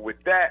 So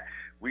with that,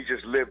 we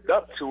just lived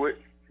up to it,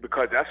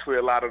 because that's where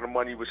a lot of the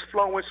money was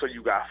flowing. So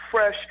you got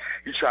fresh.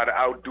 You try to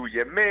outdo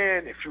your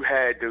man. If you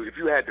had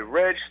the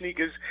red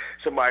sneakers,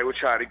 somebody would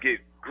try to get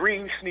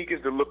green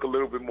sneakers to look a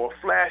little bit more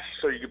flashy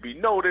so you could be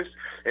noticed.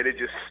 And it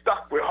just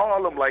stuck with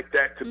Harlem like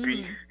that to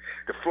be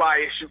the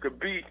flyest you could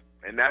be.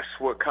 And that's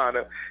what kind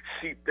of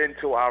seeped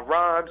into our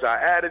rhymes, our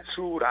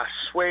attitude, our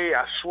sway,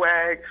 our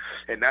swag,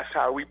 and that's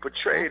how we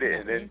portrayed it.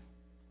 And then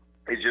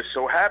it just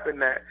so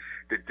happened that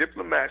the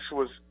Diplomats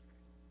was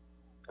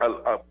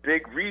a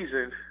big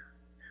reason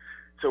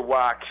to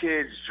why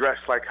kids dress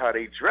like how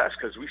they dress,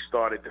 because we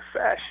started the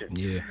fashion.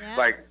 Yeah.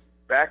 Like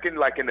back in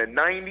the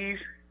 90s,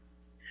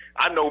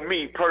 I know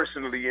me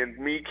personally, and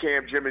me,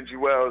 Cam, Jim, and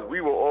Jewels,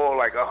 we were all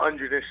like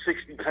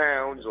 160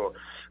 pounds, or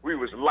we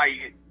was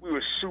light. We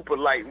was super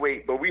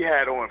lightweight, but we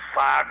had on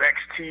 5X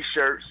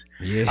T-shirts.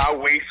 Yeah. Our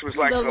waist was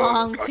like a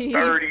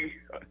 30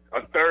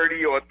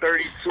 or a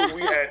 32.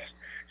 We had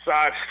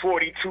size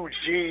 42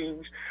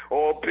 jeans,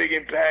 all big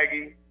and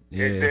baggy.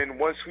 Yeah. And then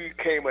once we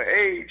came of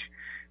age,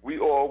 we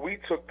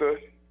took the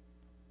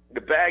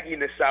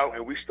bagginess out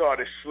and we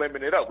started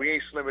slimming it up. We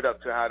ain't slim it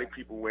up to how the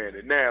people wearing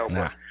it now,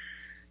 but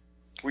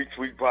we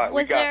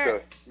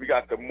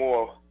got the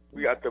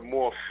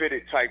more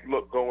fitted type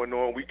look going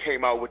on. We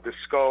came out with the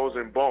skulls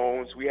and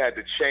bones. We had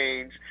the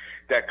chains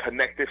that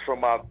connected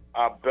from our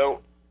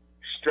belt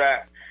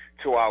strap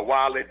to our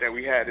wallet that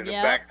we had in the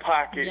back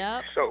pocket.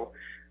 Yep. So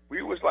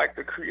we was like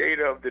the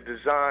creator of the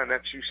design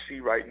that you see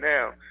right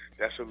now.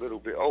 That's a little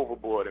bit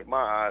overboard in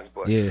my eyes,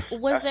 but that's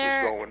what's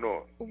going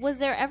on. Was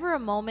there ever a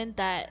moment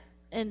that,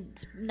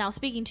 and now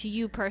speaking to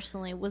you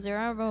personally, was there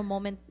ever a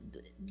moment,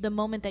 the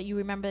moment that you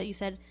remember that you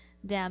said,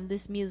 damn,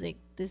 this music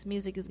is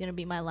going to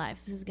be my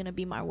life. This is going to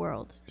be my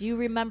world. Do you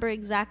remember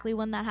exactly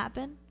when that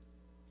happened?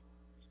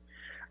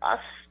 I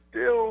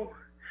still,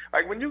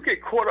 like when you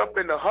get caught up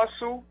in the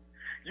hustle,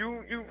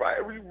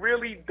 we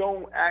really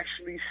don't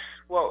actually,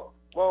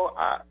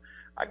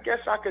 I guess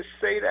I could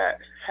say that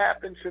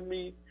happened to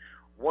me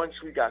once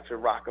we got to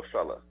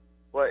Rockefeller.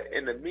 But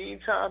in the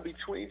meantime,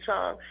 between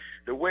time,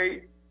 the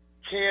way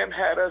Cam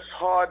had us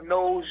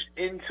hard-nosed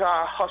into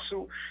our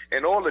hustle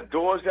and all the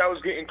doors that was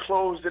getting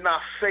closed in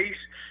our face,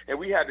 and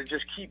we had to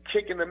just keep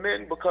kicking them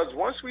in, because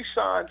once we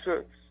signed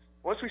to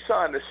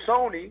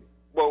Sony,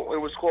 well, it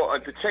was called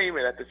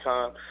Entertainment at the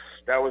time.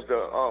 That was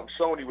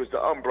Sony was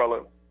the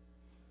umbrella.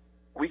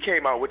 We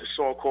came out with a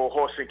song called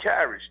Horse and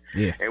Carriage.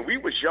 Yeah. And we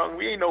was young.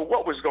 We didn't know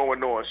what was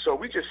going on. So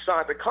we just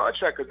signed the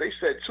contract because they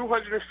said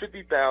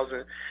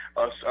 $250,000,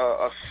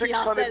 a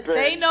 600 bed,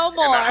 say no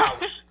more. And a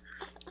house.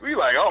 We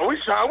like, we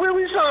signed. Where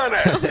we signed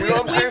at? You know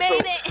what I'm saying?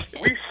 Made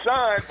it. We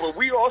signed, but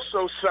we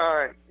also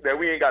signed that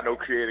we ain't got no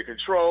creative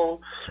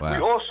control. Wow. We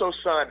also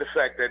signed the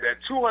fact that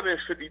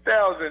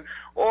 $250,000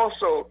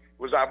 also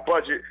was our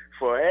budget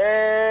for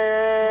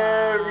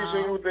every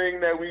single thing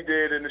that we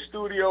did in the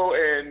studio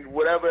and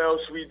whatever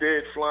else we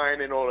did,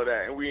 flying and all of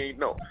that, and we ain't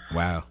know.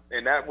 Wow.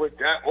 And that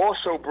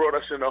also brought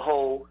us in a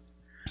whole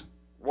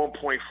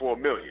 $1.4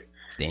 million.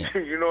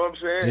 Damn. You know what I'm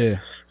saying? Yeah.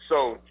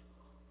 So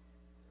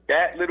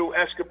that little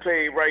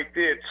escapade right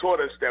there taught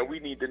us that we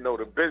need to know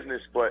the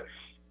business, but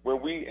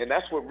and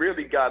that's what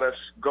really got us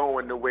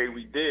going the way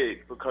we did,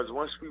 because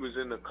once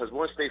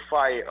they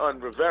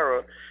fired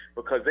Rivera,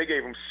 because they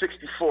gave him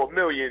 $64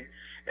 million,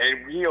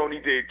 and he only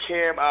did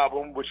Cam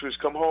album, which was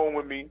Come Home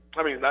With Me.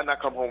 I mean,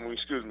 not Come Home With Me,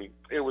 excuse me.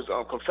 It was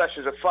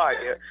Confessions of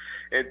Fire,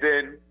 and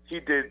then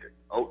he did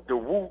the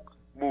Woo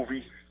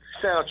movie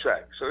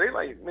soundtrack. So they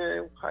like,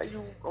 man, how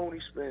you only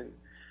spend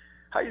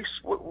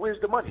Where's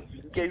the money?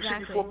 You gave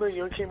 $54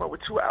 million and came out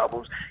with 2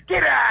 albums.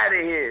 Get out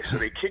of here! So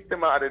they kicked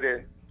him out of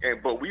there.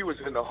 But we was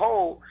in the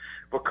hole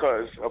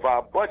because of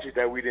our budget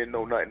that we didn't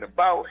know nothing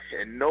about.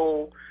 And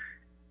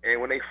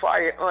when they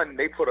fired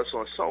they put us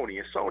on Sony,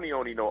 and Sony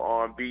only know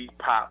R&B,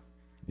 pop.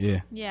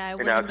 Yeah, it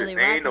wasn't really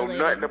rap ain't know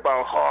nothing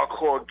about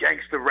hardcore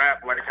gangster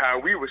rap like how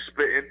we were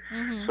spitting.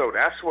 Mm-hmm. So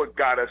that's what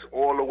got us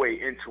all the way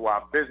into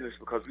our business,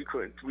 because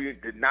we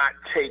did not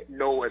take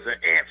no as an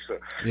answer.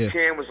 Yeah.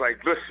 Cam was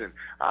like, listen,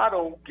 I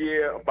don't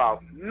care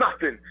about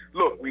nothing.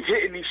 Look, we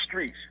hitting these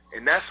streets.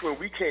 And that's when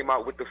we came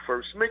out with the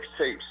first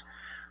mixtapes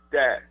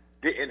that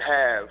didn't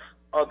have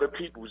other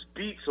people's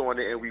beats on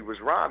it, and we was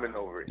rhyming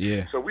over it.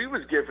 Yeah. So we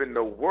was giving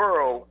the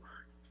world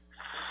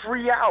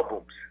free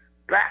albums.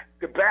 Back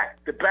to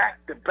back to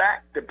back to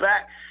back to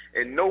back,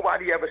 and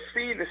nobody ever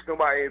seen this,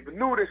 nobody ever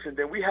knew this. And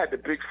then we had the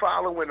big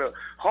following of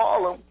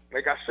Harlem.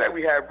 Like I said,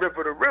 we had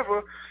River to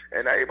River,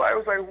 and everybody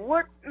was like,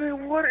 what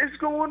is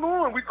going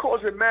on? We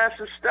caused it mass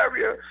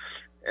hysteria.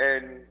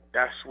 And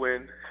that's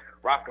when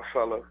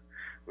Rockefeller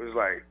was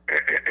like,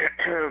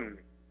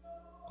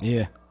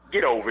 yeah,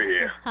 get over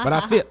here. But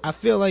I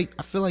feel like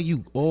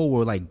you all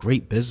were like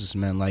great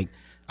businessmen. Like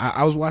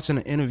I was watching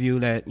an interview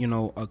that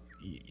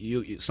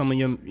some of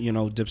your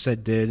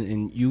Dipset did,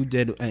 and you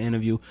did an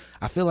interview.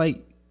 I feel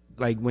like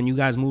when you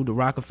guys moved to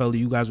Rockefeller,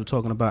 you guys were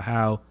talking about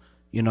how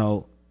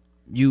you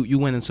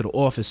went into the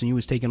office and you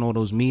was taking all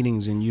those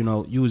meetings, and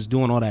you was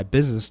doing all that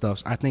business stuff.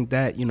 So I think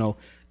that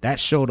that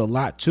showed a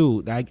lot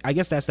too. I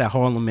guess that's that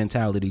Harlem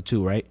mentality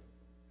too, right?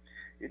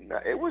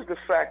 It was the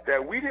fact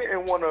that we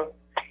didn't want to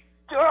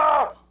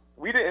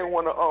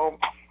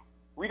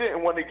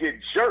get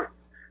jerked.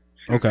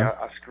 Okay.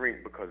 I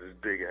screamed because this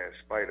big ass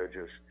spider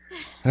just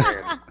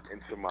ran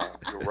into my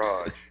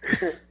garage,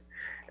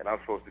 and I'm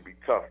supposed to be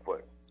tough,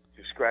 but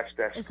just scratch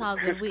that. It's all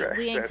good.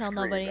 We ain't tell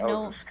nobody. That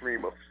no was a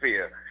scream of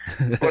fear.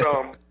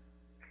 But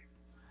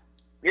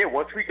yeah.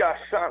 Once we got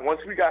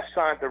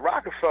signed to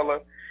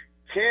Rockefeller,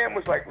 Cam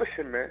was like,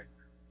 "Listen, man,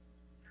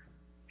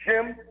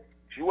 Jim,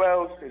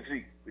 Juelz, and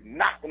Zeke, we're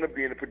not going to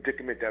be in the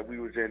predicament that we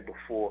was in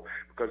before,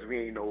 because we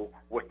ain't know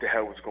what the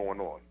hell was going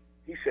on."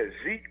 He said,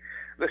 "Zeke,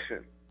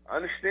 listen, I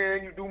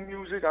understand you do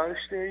music. I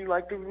understand you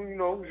like to,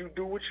 you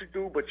do what you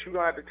do, but you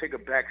have to take a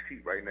back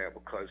seat right now,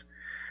 because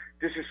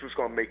this is what's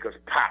going to make us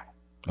pop."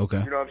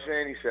 Okay. You know what I'm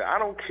saying? He said, "I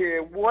don't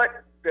care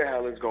what the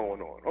hell is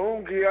going on. I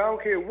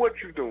don't care what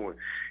you're doing.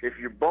 If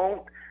you're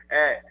boned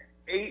at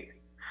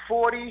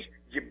 8:40,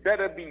 you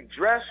better be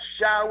dressed,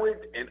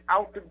 showered, and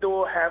out the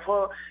door. Have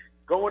her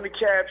go in the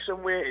cab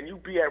somewhere, and you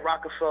be at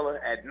Rockefeller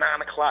at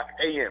 9:00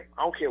 a.m.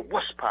 I don't care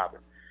what's popping."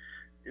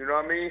 You know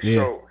what I mean? Yeah.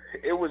 So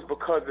it was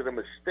because of the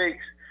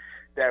mistakes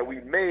that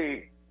we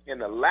made and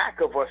the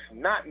lack of us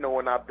not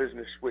knowing our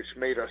business, which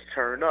made us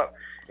turn up.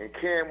 And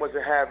Cam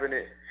wasn't having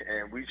it,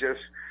 and we just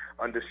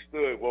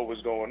understood what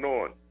was going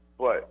on.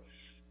 But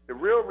the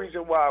real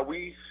reason why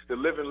the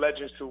living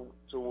legends to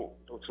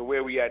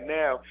where we at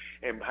now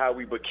and how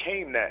we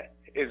became that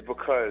is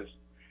because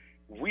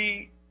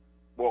we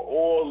were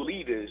all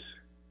leaders,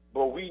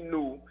 but we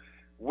knew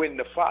when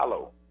to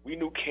follow. We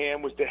knew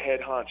Cam was the head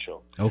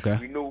honcho. Okay.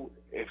 We knew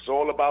it's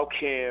all about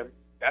Cam.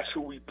 That's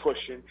who we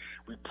pushing.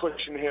 We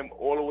pushing him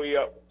all the way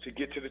up to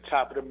get to the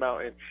top of the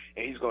mountain,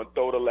 and he's going to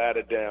throw the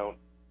ladder down,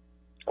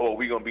 or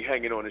we're going to be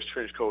hanging on his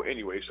trench coat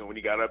anyway. So when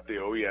he got up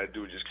there, all he had to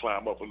do was just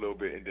climb up a little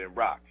bit and then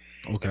rock.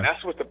 Okay. And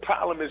that's what the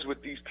problem is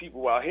with these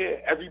people out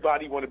here.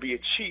 Everybody want to be a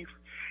chief,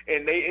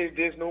 and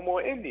there's no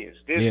more Indians.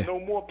 There's no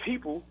more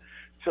people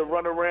to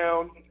run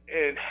around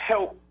and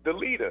help the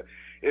leader.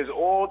 It's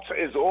all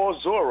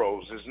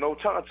Zorros. There's no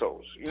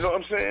Tontos. You know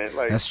what I'm saying?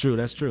 Like, that's true.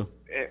 That's true.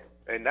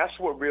 And that's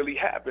what really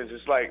happens.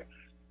 It's like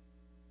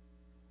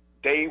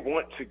they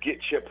want to get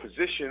your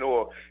position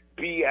or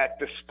be at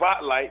the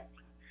spotlight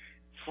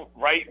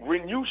right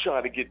when you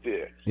trying to get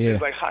there. Yeah.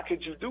 It's like, how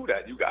could you do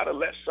that? You got to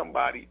let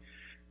somebody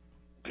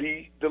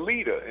be the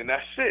leader, and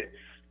that's it.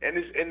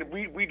 And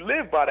we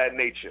live by that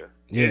nature.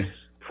 Yeah. It's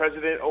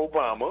President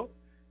Obama,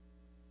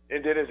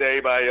 and then it's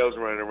everybody else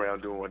running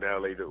around doing what the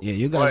hell they do. Yeah,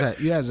 you guys had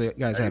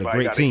a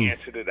great team.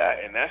 Answer to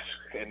that, and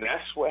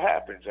that's what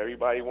happens.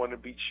 Everybody want to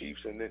be chiefs,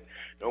 and then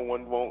don't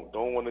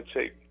want to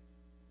take.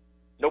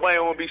 Nobody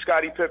want to be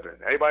Scottie Pippen.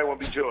 Everybody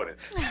want to be Jordan.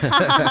 You know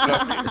what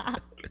I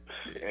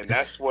mean? And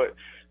that's what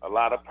a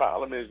lot of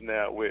problem is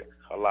now with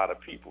a lot of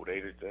people.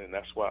 And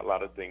that's why a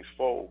lot of things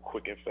fold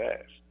quick and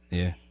fast.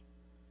 Yeah.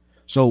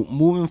 So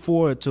moving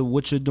forward to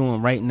what you're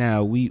doing right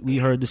now, we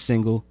heard the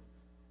single.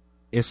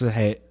 It's a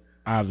hit.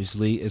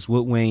 Obviously, it's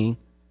with Wayne.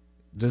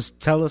 Just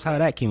tell us how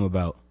that came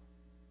about.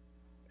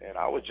 And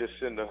I was just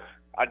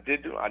I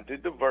did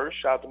the verse.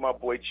 Shout out to my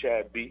boy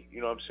Chad B.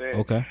 You know what I'm saying?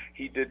 Okay.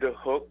 He did the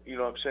hook. You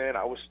know what I'm saying?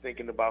 I was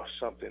thinking about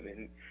something,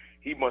 and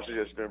he must have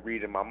just been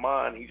reading my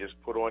mind. He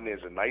just put on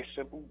there's a nice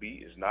simple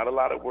beat. There's not a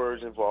lot of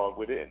words involved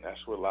with it, and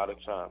that's what a lot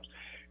of times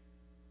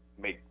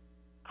make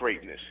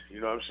greatness.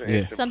 You know what I'm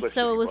saying? Yeah.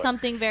 So it was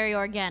something very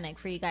organic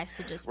for you guys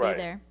to just be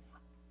there.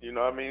 You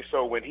know what I mean?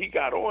 So when he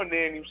got on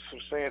there and he was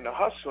saying the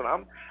hustle,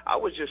 I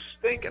was just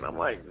thinking, I'm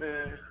like,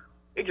 man,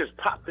 it just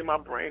popped in my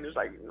brain. It's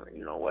like,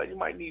 you know what, you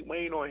might need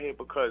Wayne on here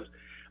because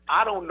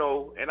I don't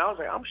know. And I was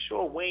like, I'm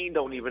sure Wayne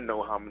don't even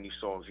know how many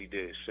songs he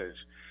did since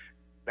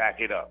Back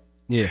It Up.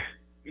 Yeah.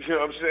 You know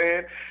what I'm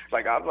saying?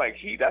 Like, I'm like,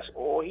 that's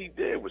all he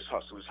did was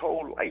hustle. His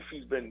whole life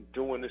he's been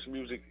doing this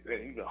music,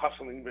 and he's been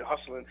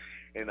hustling.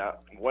 And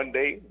one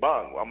day,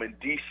 bang, I'm in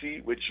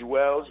D.C. with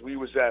Jewels. We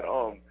was at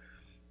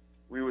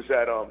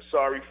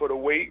Sorry for the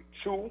Wait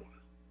 2,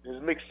 his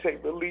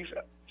mixtape release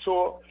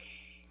tour.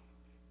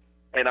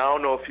 And I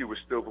don't know if he was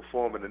still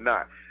performing or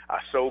not. I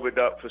sobered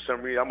up for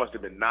some reason. I must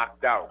have been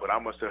knocked out, but I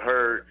must have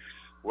heard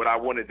what I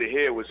wanted to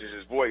hear was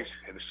his voice.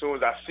 And as soon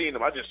as I seen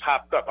him, I just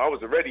hopped up. I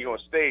was already on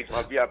stage.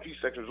 My VIP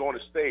section was on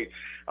the stage.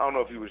 I don't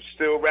know if he was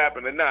still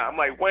rapping or not. I'm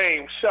like,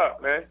 Wayne, what's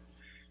up, man?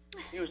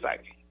 He was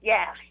like,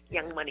 yeah,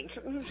 Young Money.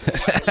 Young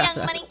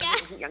Money guy.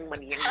 Young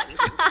Money.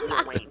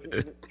 Young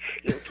Wayne.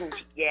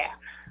 Yeah.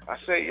 I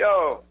say,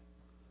 yo,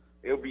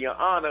 it'll be an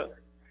honor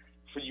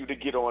for you to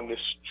get on this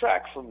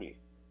track for me.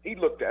 He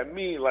looked at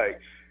me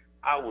like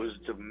I was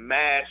the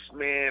masked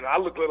man.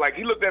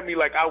 He looked at me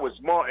like I was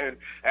Martin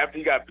after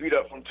he got beat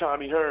up from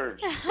Tommy Hearns.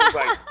 He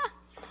was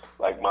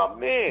like my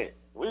man,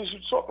 what are you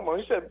talking about?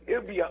 He said,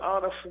 it'll be an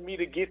honor for me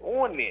to get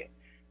on there.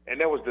 And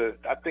that was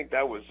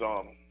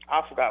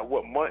I forgot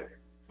what month,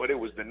 but it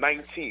was the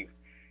 19th.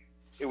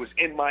 It was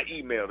in my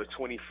email, the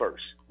 21st.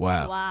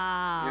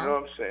 Wow. You know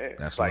what I'm saying?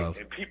 That's like, love.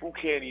 And people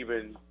can't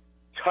even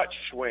touch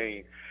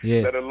Wayne,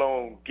 yeah, let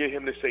alone get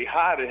him to say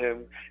hi to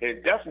him,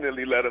 and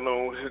definitely let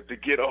alone to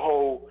get a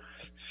whole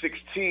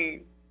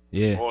 16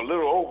 or a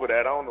little over that.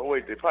 I don't know.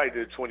 Wait, they probably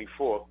did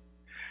 24.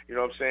 You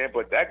know what I'm saying?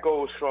 But that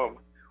goes from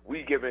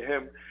we giving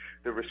him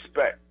the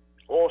respect.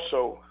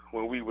 Also,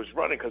 when we was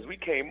running, because we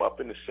came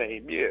up in the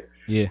same year.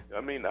 Yeah.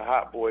 I mean, the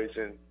Hot Boys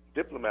and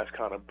Diplomats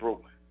kind of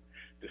broke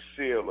the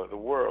seal of the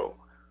world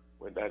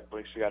when that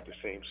basically at the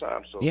same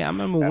time. So yeah, I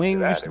remember Wayne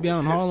used to be out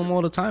in Harlem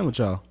all the time with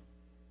y'all.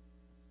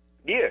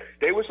 Yeah,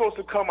 they were supposed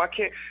to come.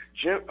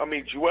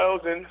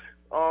 Jewels and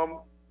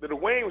Lil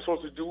Wayne was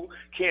supposed to do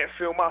Can't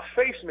Feel My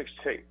Face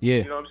mixtape. Yeah.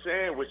 You know what I'm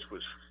saying? Which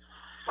was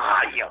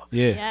fire.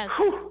 Yeah. Yes.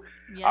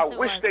 I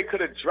wish they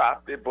could have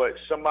dropped it, but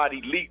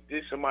somebody leaked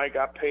it. Somebody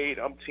got paid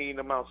umpteen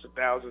amounts of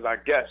thousands, I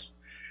guess.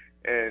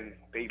 And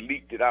they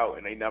leaked it out,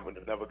 and they never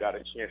got a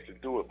chance to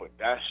do it. But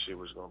that shit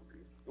was going to be...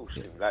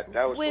 That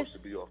was supposed to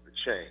be off the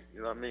chain.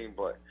 You know what I mean?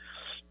 But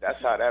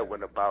that's how that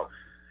went about.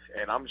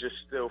 And I'm just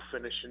still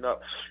finishing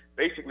up.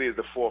 Basically, it's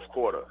the fourth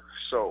quarter.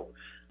 So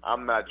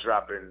I'm not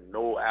dropping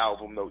no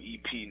album, no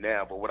EP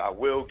now. But what I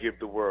will give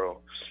the world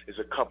is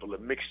a couple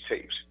of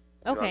mixtapes.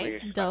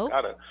 Okay, dope.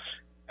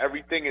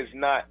 Everything is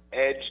not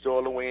edged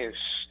all the way in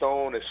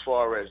stone as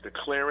far as the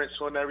clearance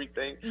on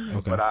everything. Mm-hmm.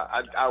 Okay. But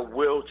I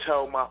will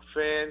tell my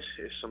fans,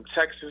 it's some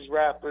Texas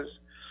rappers,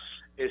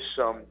 it's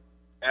some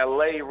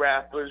LA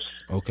rappers.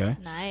 Okay.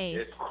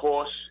 Nice. Of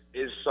course,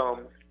 is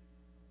some.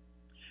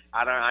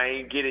 I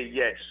ain't get it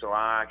yet, so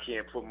I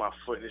can't put my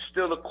foot in. It's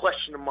still a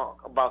question mark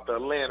about the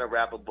Atlanta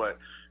rapper, but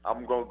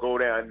I'm gonna go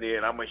down there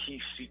and I'm gonna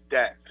seek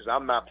that because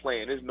I'm not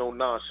playing. There's no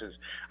nonsense.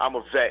 I'm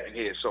a vet in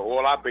here, so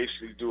all I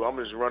basically do, I'm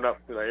just run up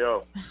and be like,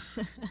 yo,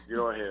 get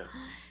on here.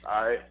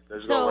 All right,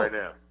 let's go right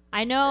now.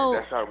 I know.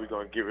 And that's how we're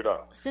gonna give it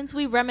up. Since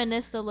we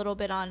reminisced a little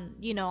bit on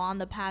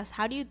the past,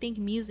 how do you think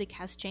music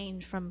has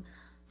changed from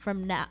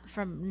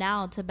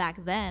now to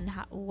back then?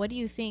 What do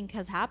you think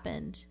has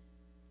happened?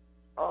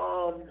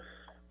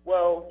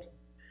 Well,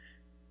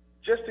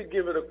 just to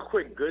give it a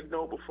quick good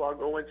note before I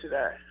go into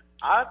that,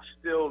 I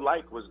still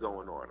like what's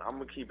going on. I'm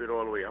going to keep it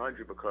all the way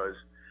 100 because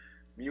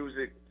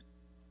music,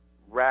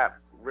 rap,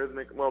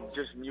 rhythmic, well,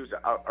 just music,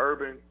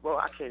 urban, well,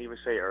 I can't even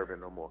say urban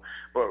no more,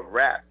 but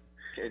rap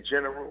in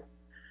general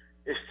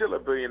is still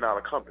 $1 billion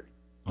company.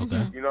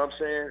 Okay. You know what I'm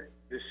saying?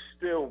 There's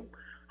still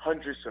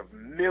hundreds of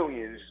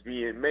millions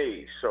being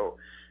made. So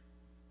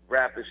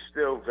rap is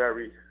still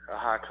very a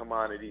high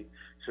commodity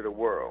to the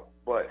world.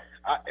 But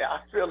I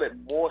feel it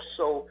more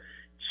so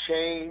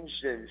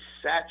changed and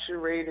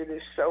saturated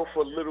itself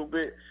a little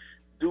bit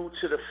due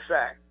to the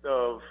fact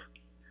of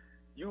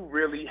you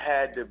really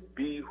had to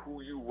be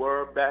who you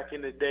were back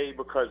in the day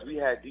because we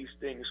had these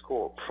things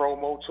called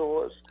promo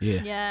tours.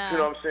 Yeah. You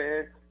know what I'm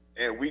saying?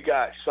 And we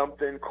got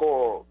something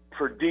called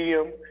per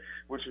diem,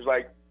 which was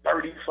like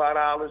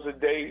 $35 a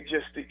day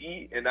just to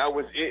eat, and that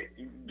was it.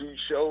 You do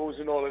shows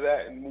and all of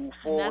that and move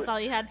forward. And that's all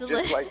you had to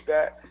just live. like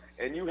that.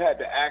 And you had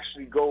to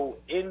actually go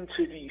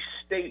into these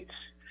states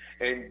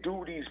and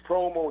do these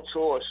promo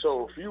tours.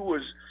 So if you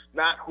was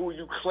not who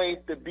you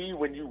claimed to be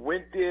when you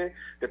went there,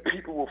 the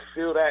people will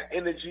feel that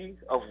energy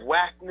of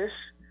whackness,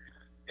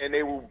 and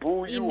they will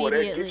boo you or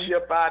they get you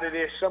up out of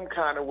there some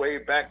kind of way.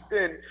 Back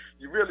then,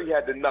 you really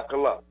had to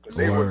knuckle up.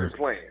 They wasn't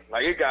playing.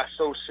 Like, it got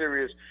so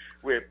serious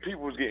where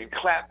people was getting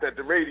clapped at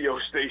the radio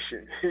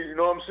station. You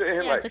know what I'm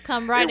saying? You had to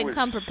come right and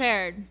come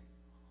prepared.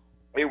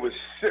 It was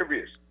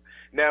serious.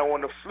 Now,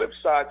 on the flip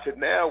side to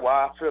now,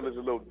 why I feel is a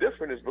little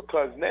different is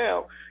because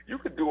now you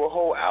could do a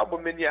whole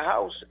album in your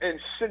house and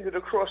send it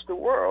across the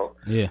world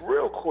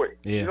real quick.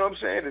 Yeah. You know what I'm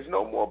saying? There's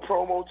no more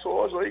promo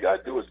tours. All you got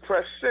to do is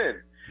press send.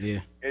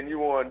 Yeah. And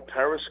you on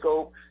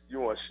Periscope,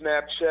 you on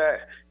Snapchat,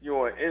 you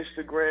on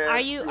Instagram. Are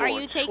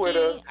you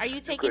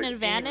taking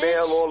advantage?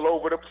 Email all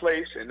over the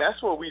place, and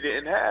that's what we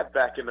didn't have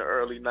back in the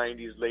early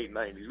 '90s, late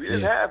 '90s. We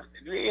didn't have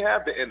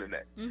the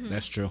internet. Mm-hmm.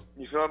 That's true.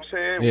 You know what I'm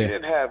saying? Yeah. We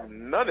didn't have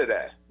none of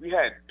that. We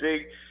had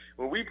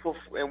when we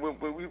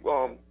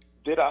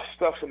did our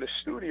stuff in the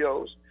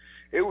studios,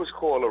 it was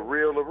called a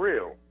reel to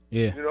reel.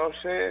 Yeah. You know what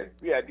I'm saying?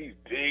 We had these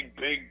big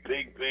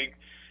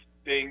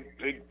things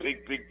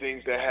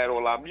that had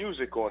all our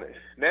music on it.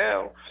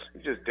 Now,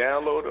 you just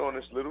download it on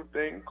this little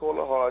thing called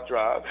a hard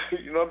drive.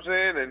 You know what I'm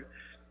saying? And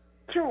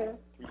boom,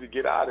 you can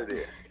get out of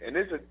there. And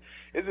it's a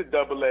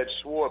double-edged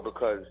sword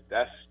because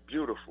that's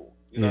beautiful.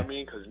 You know what I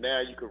mean? Because now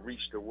you can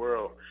reach the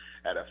world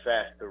at a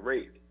faster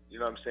rate. You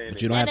know what I'm saying?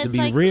 But you don't have to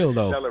be real,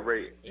 though.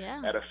 Accelerate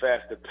at a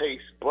faster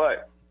pace,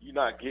 but you're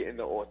not getting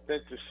the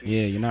authenticity.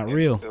 Yeah, you're not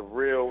real. The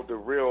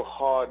real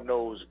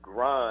hard-nosed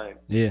grind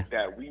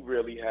that we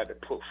really had to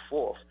put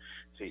forth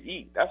to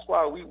eat. That's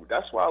why we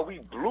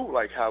blew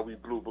like how we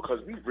blew,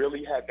 because we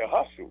really had to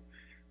hustle.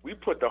 We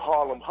put the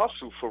Harlem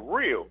hustle for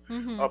real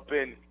up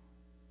into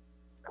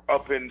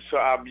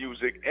our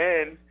music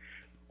and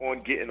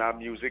on getting our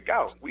music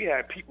out. We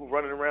had people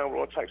running around with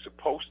all types of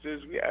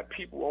posters. We had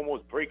people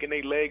almost breaking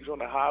their legs on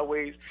the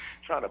highways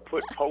trying to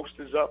put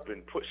posters up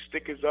and put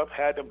stickers up,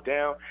 had them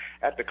down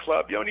at the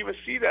club. You don't even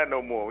see that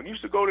no more. When you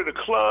used to go to the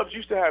clubs, you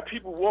used to have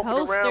people walking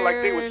around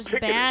like they was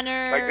picketing,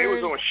 like they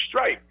was on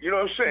strike. You know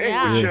what I'm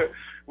saying? Yeah.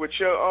 With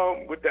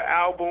the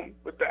album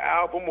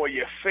or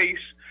your face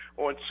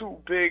on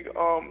two big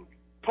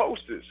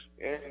posters.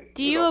 And,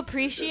 do you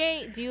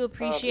appreciate so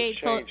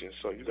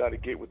you got to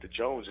get with the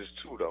Joneses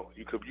too, though.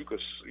 You could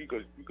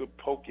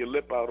poke your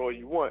lip out all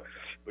you want,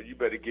 but you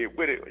better get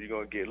with it or you're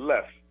gonna get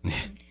left.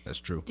 That's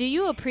true. Do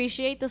you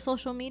appreciate the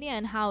social media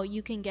and how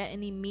you can get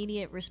an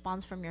immediate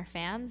response from your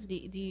fans? Do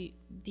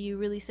you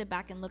really sit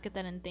back and look at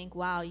that and think,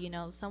 wow, you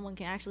know, someone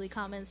can actually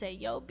come and say,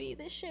 yo, B,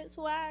 this shit's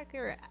whack,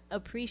 or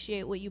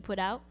appreciate what you put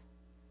out?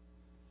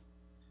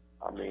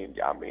 I mean,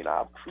 I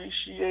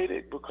appreciate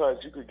it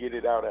because you could get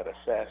it out at a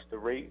faster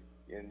rate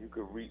and you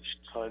could reach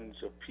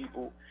tons of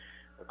people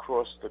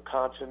across the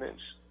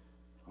continents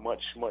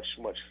much, much,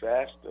 much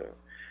faster,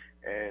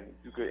 and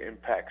you could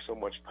impact so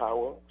much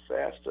power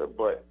faster.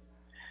 But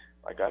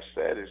like I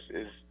said,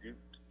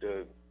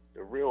 the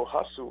real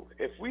hustle.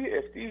 If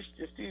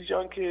these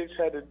young kids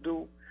had to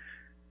do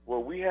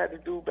what we had to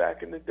do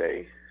back in the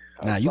day,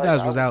 I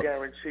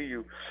guarantee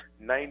you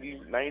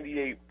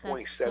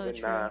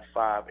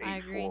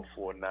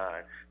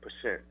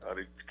 98.7958449% of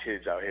the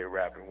kids out here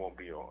rapping won't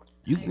be on.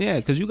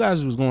 Because you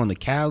guys was going to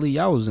Cali,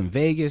 y'all was in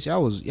Vegas,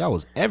 y'all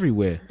was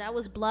everywhere. That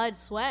was blood,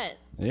 sweat.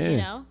 Yeah. You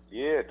know?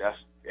 Yeah,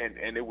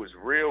 and it was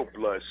real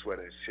blood, sweat,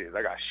 and shit.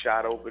 I got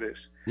shot over this.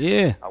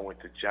 Yeah. I went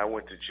to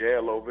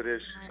jail over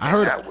this. I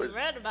read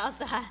about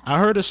that. I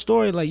heard a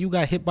story like you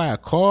got hit by a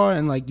car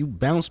and like you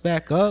bounced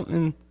back up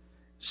and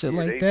shit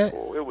like that.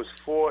 It was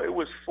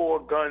four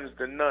guns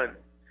to none.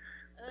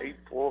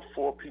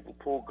 Four people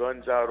pulled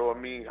guns out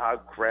on me. I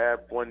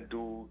grabbed one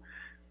dude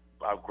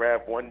by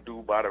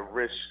the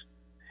wrist,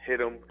 hit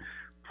him,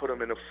 put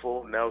him in a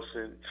full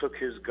Nelson, took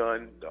his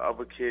gun. The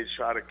other kids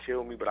tried to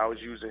kill me, but I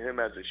was using him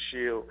as a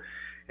shield,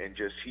 and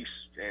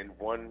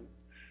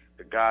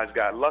the guys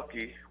got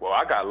lucky. Well,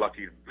 I got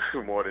lucky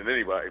more than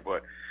anybody,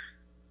 but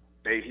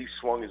he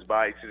swung his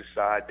body to the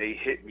side. They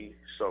hit me,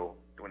 so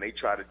when they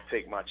tried to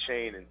take my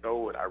chain and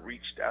throw it, I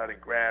reached out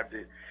and grabbed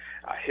it.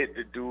 I hit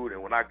the dude,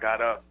 and when I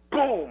got up,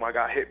 boom, I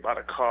got hit by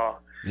the car.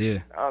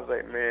 Yeah. I was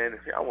like, man,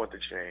 if I want the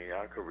chain,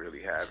 I could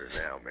really have it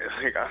now, man.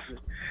 Like,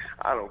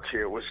 I don't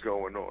care what's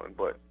going on.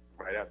 But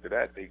right after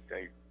that, they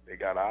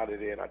got out of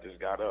there, and I just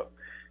got up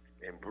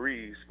and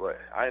breathed. But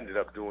I ended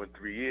up doing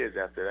 3 years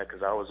after that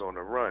because I was on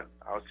the run.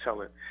 I was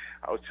telling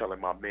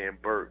my man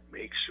Bert,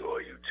 make sure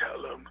you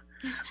tell him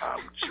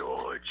I'm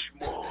George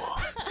Moore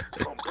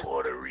from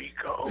Puerto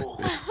Rico.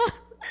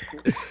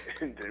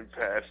 And then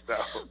passed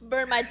out.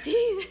 Burn my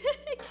teeth.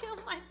 Kill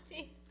my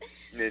teeth.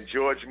 And then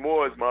George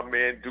Moore is my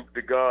man Duke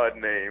the God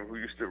name, who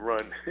used to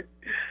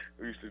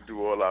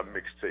do all our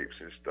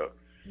mixtapes and stuff.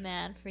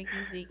 Man,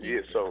 Freaky Zeke.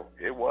 Yeah, so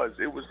it was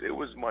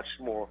much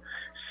more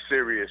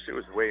serious. It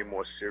was way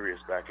more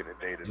serious back in the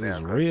day than now. It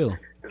was real.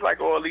 It's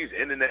like all these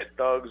internet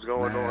thugs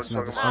going on. It's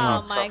not the talking same.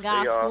 about Oh my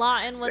God,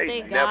 flaunting what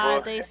they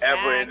got. They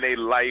ever in their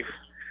life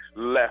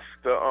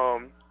left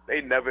the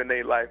They never in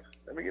their life.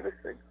 Let me get this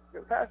thing.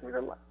 Pass me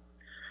the light.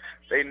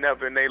 They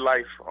never in their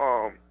life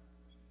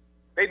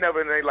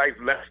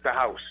left the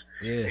house.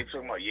 Yeah. They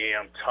talking about,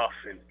 yeah, I'm tough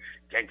and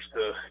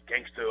gangster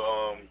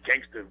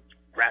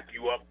wrap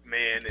you up,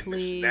 man, and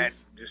Please. that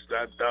just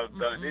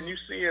done. And you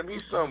see him,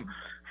 he's some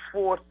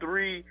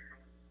 4'3",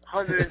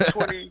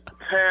 120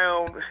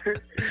 pound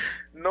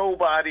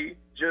nobody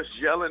just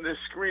yelling and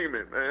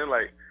screaming, man.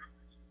 Like,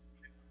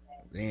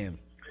 damn.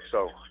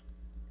 So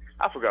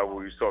I forgot what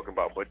we was talking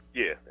about, but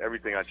yeah,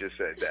 everything I just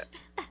said that.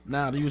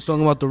 Nah, you was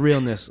talking about the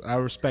realness. I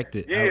respect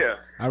it. Yeah.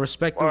 I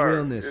respect the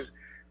realness. There's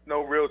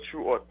no real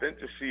true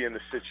authenticity in the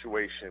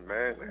situation,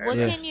 man. What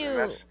can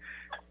you...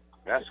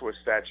 That's what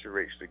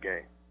saturates the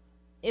game.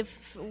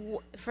 If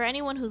for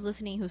anyone who's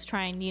listening who's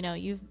trying,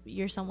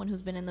 you're someone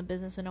who's been in the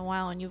business in a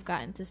while and you've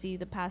gotten to see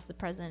the past, the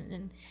present,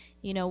 and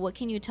what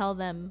can you tell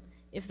them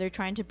if they're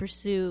trying to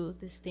pursue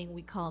this thing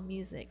we call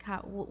music?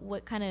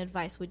 What kind of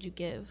advice would you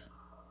give?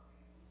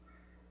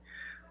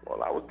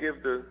 Well, I would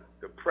give the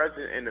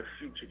present and the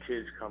future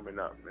kids coming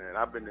up, man.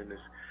 I've been in this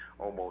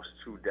almost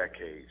 2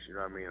 decades, you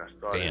know what I mean? I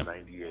started in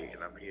 98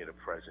 and I'm here to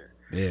present.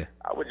 Yeah.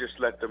 I would just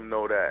let them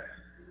know that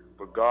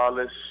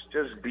regardless,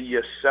 just be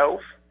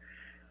yourself.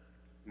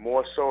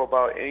 More so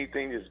about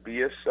anything, just be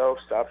yourself.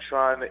 Stop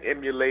trying to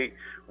emulate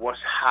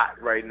what's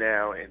hot right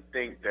now and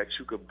think that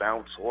you could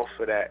bounce off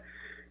of that.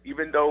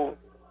 Even though,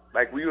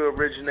 like, we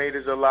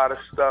originated a lot of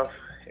stuff,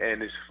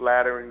 and it's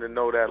flattering to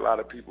know that a lot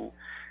of people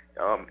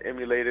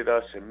emulated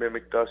us and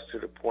mimicked us to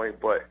the point,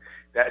 but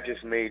that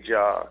just made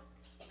y'all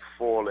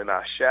fall in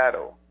our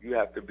shadow. You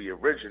have to be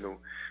original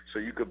so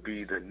you could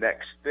be the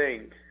next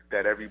thing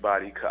that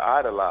everybody could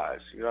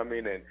idolize. You know what I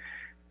mean? And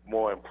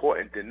more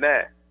important than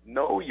that,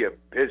 know your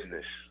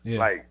business. Yeah.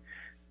 Like,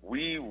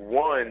 we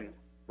won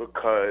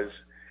because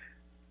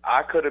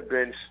I could have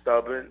been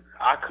stubborn.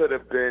 I could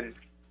have been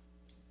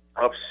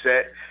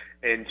upset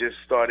and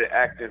just started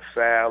acting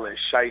foul and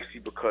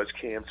shicey because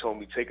Cam told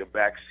me take a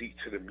back seat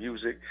to the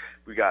music.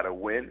 We got to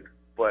win.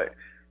 But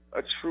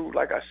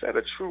like I said,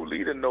 a true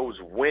leader knows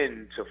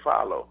when to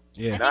follow.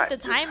 Yeah. I think the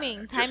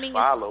timing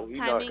is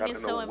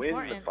so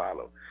important. To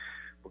follow.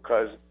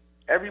 Because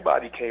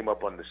everybody came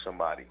up under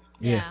somebody.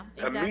 Yeah,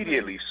 exactly.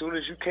 Immediately, as soon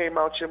as you came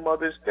out your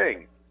mother's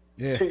thing.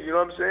 Yeah. You know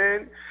what I'm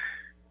saying?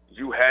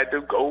 You had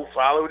to go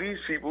follow these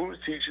people to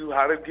teach you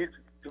how to get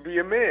to be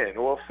a man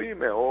or a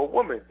female or a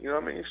woman. You know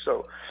what I mean?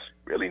 So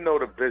really know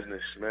the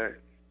business, man.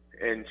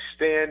 And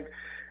stand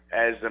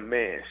as a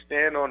man.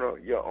 Stand on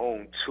your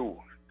own, too.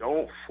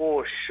 Don't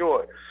fall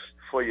short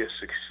for your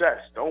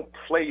success. Don't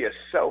play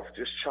yourself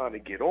just trying to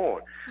get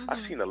on. Mm-hmm.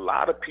 I've seen a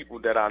lot of people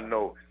that I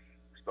know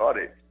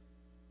started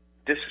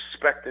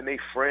disrespecting their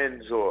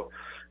friends or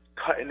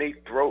cutting their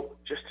throat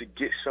just to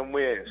get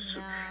somewhere.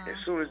 As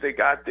soon as they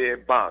got there,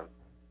 bang,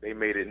 they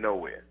made it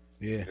nowhere.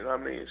 Yeah. You know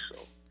what I mean? So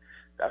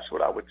that's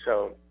what I would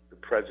tell the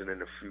present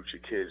and the future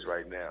kids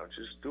right now.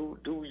 Just do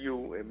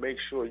you and make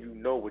sure you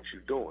know what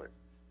you're doing.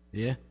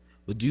 Yeah.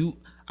 But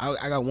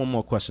I got one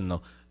more question,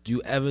 though. Do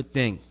you ever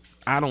think,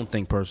 I don't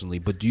think personally,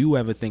 but do you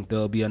ever think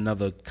there'll be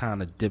another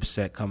kind of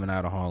Dipset coming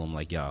out of Harlem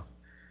like y'all?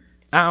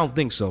 I don't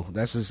think so.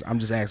 I'm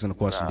just asking the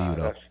question to you,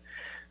 though.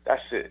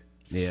 That's it.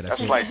 Yeah,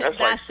 that's like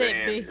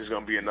saying there's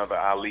gonna be another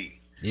Ali.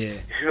 Yeah,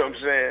 you know what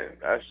I'm saying?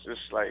 That's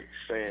just like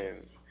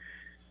saying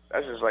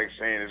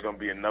there's gonna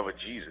be another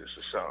Jesus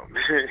or something.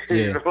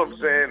 You know what I'm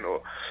saying?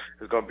 Or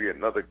there's gonna be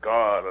another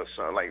God or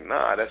something. Like,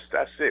 nah, that's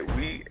it.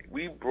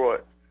 We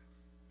brought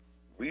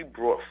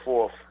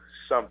forth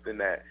something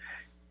that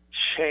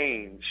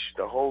changed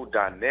the whole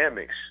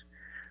dynamics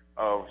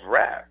of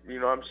rap. You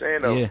know what I'm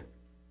saying? Yeah.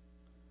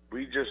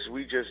 We just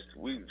made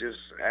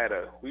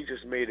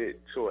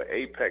it to an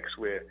apex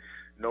where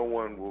no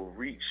one will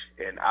reach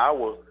in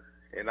our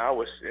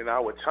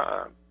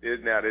time.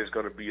 There's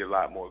going to be a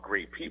lot more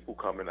great people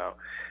coming out,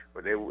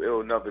 but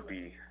it'll never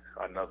be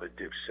another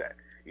Dipset.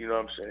 You know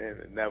what I'm saying?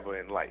 Never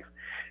in life.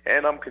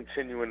 And I'm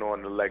continuing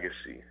on the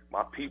legacy.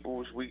 My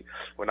peoples, when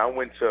I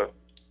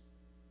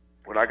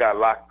got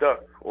locked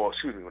up,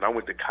 when I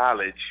went to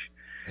college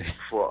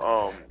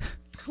for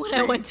when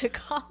I went to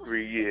college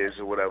 3 years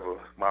or whatever,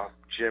 my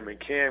Jim and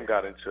Cam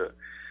got into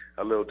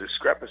a little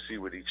discrepancy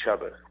with each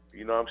other.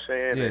 You know what I'm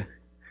saying? Yeah.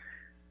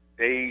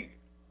 And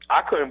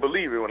I couldn't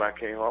believe it when I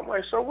came home. I'm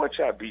like, so what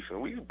y'all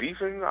beefing? We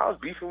beefing? I was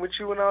beefing with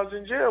you when I was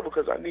in jail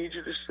because I need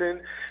you to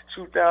send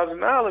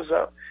 $2,000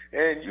 up,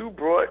 and you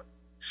brought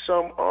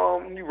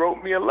you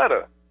wrote me a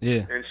letter.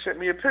 Yeah. And sent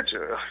me a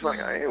picture. I'm like,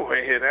 I ain't want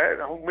to hear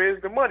that.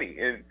 Where's the money?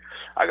 And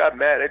I got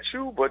mad at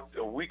you, but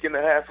a week and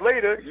a half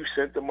later, you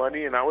sent the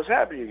money, and I was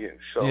happy again.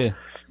 So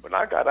when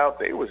I got out,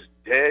 they was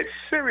dead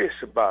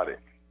serious about it.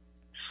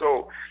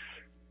 So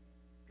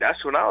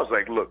that's when I was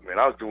like, look, man,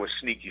 I was doing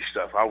sneaky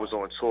stuff. I was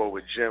on tour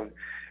with Jim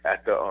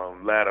at the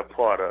latter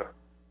part of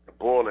the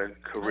balling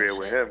career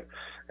with him.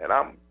 And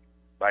I'm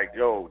like,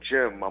 yo,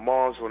 Jim, my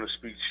mom's want to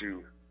speak to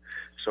you.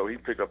 So he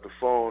picked up the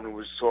phone and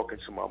was talking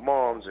to my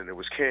moms, and it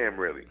was Cam,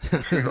 really.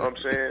 You know what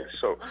I'm saying?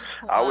 So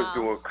I was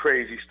doing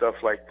crazy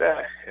stuff like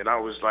that. And I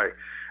was like,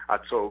 I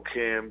told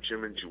Cam,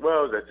 Jim, and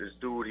Joel that this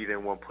dude, he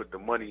didn't want to put the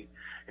money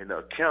in the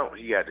account.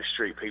 He had the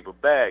straight paper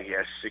bag. He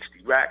had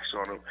 60 racks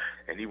on him,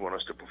 and he wanted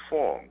us to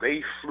perform.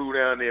 They flew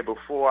down there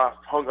before I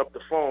hung up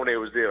the phone. They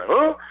was there like,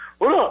 huh?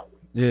 What up?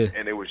 Yeah.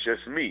 And it was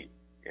just me.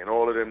 And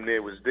all of them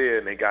there was there,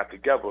 and they got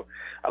together.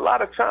 A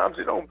lot of times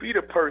it don't be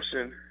the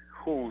person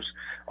who's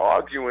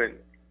arguing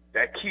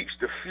that keeps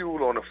the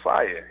fuel on the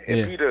fire.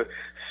 It be the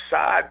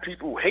side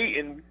people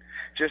hating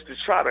just to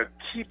try to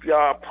keep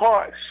y'all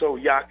apart so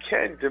y'all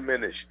can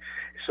diminish,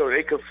 so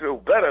they can feel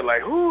better.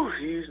 Like,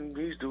 these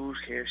dudes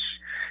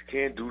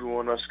can't do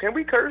on us. Can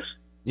we curse?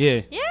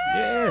 Yeah.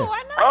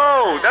 Why not?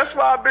 Oh, that's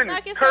why I've been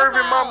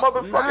curbing my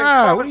motherfucking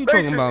conversation. What are you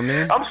talking about,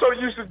 man? I'm so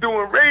used to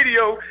doing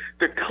radio,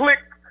 the click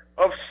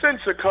of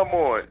censor come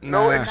on.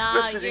 No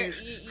explicit.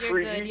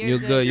 You're good. You're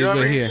good. You're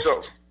good here.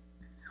 So,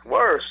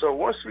 word. So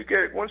once we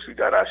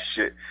got our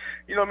shit,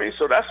 you know what I mean?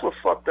 So that's what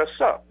fucked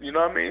us up. You know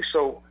what I mean?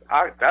 So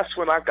that's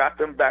when I got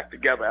them back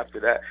together after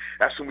that.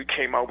 That's when we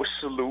came out with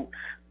Salute.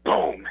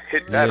 Boom.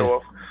 Hit that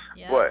off.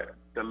 Yeah. But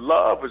the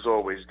love is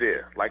always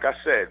there. Like I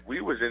said,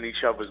 we was in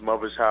each other's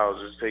mother's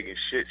houses, taking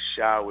shit,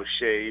 showers,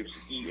 shaves,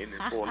 eating,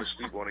 and falling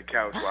asleep on the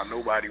couch while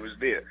nobody was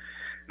there.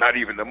 Not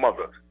even the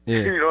mother. Yeah.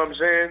 You know what I'm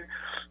saying?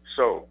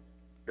 So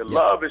the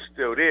love is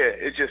still there.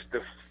 It's just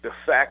the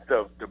fact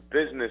of the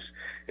business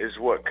is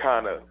what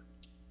kind of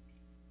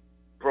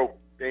broke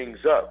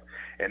things up.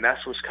 And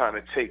that's what's kind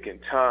of taking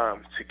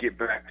time to get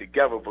back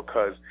together,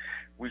 because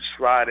we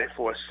tried it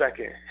for a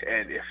second,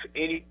 and if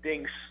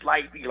anything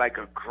slightly like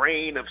a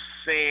grain of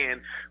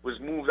sand was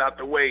moved out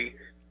the way,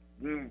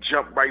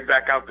 jump right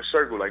back out the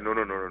circle. Like, no.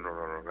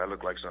 That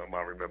looked like something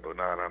I remember.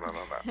 No.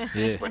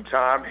 Yeah. But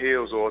time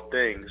heals all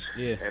things.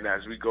 Yeah. And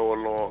as we go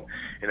along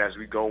and as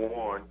we go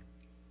on,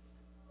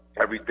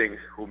 everything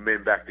will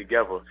mend back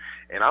together.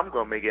 And I'm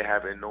going to make it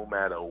happen no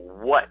matter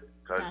what.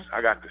 Because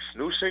I got this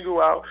new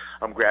single out.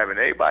 I'm grabbing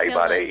everybody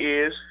by their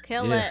ears.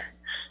 Kill it.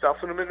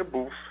 Stuffing them in the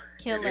booth.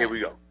 Here we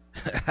go.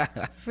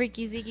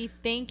 Freaky Zeke,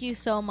 thank you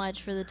so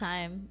much for the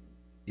time.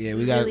 Yeah,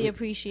 we really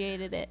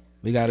appreciated it.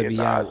 We got to be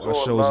out. Our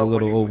show's a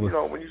little over. You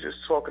know, when you're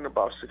just talking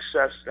about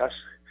success,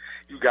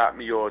 you got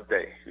me all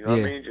day. You know what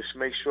I mean? Just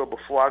make sure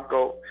before I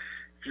go,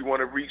 if you want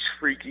to reach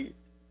Freaky,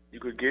 you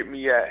could get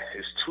me at,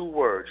 it's 2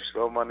 words.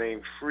 Spell my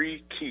name,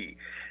 Freaky,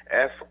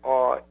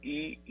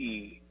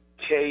 FreeKey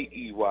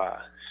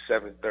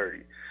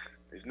 730.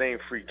 His name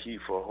Freaky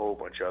for a whole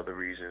bunch of other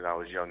reasons. I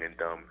was young and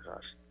dumb. I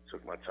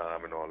took my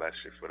time and all that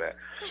shit for that.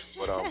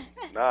 But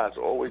it's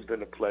always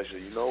been a pleasure.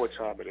 You know what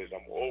time it is.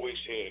 I'm always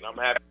here, and I'm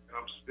happy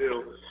I'm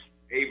still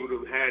able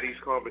to have these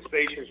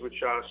conversations with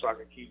y'all so I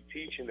can keep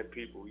teaching the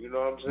people. You know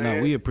what I'm saying?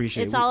 No, we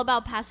appreciate it. It's all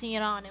about passing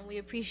it on, and we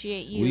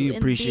appreciate you. We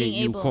appreciate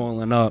you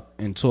calling up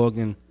and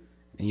talking.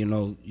 And, you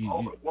know,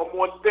 one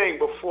more thing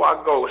before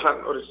I go. I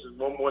know this is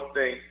one more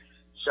thing.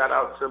 Shout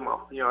out to my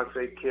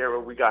fiance, Kara.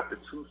 We got the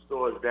 2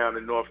 stores down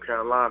in North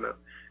Carolina.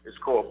 It's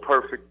called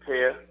Perfect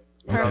Pair.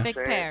 Perfect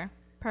Pair.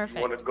 Perfect.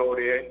 You want to go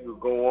there, you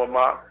go on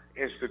my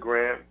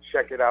Instagram,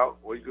 check it out,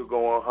 or you could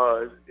go on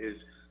hers,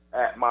 is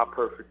at My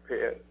Perfect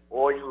Pair.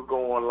 Or you could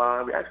go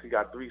online. We actually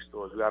got 3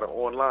 stores. We got an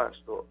online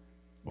store.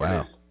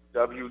 Wow.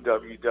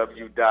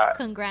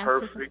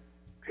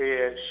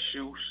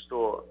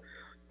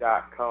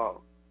 www.perfectpairshoestore.com.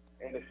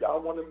 And if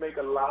y'all want to make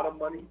a lot of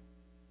money,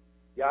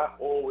 y'all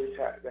always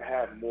have to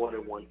have more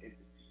than one entity.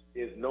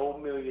 There's no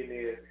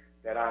millionaire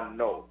that I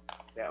know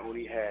that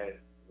only has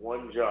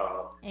one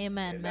job.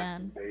 Amen,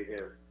 man. Made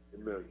him the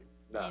million.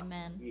 Nah,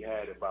 amen. He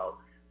had about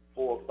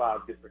 4 or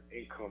 5 different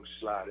income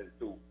sliding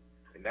through,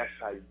 and that's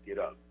how you get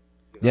up.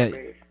 You know what I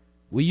mean?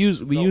 We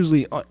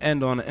usually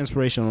end on an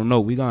inspirational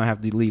note. We're gonna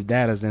have to leave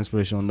that as the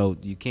inspirational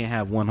note. You can't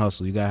have one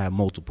hustle. You gotta have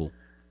multiple.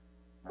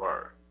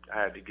 Word.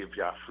 I had to give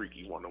y'all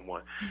Freaky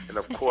 1-on-1. And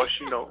of course,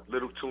 you know,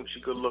 Little Toonchi,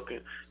 good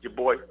looking. Your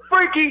boy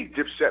Freaky,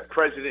 Dipset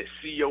President,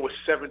 CEO of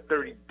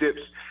 730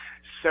 Dips,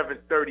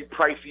 730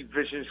 Pricey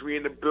Visions. We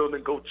in the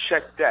building. Go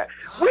check that.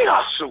 We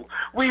hustle.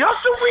 Matter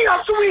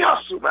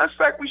of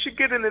fact, we should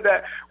get into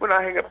that when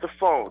I hang up the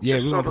phone. Yeah,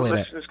 we're gonna play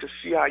that. Listeners can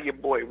see how your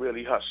boy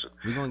really hustle.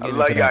 We're gonna get I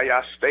love into y'all. that.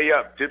 Y'all stay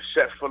up.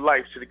 Dipset for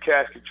life to the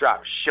casket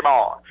drop.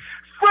 Shamar.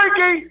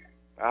 Freaky.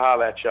 I'll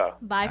holler at y'all.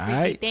 Bye, Freaky.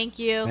 Right. Thank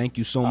you. Thank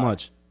you so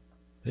much.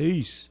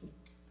 Peace.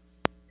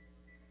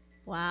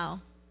 Wow.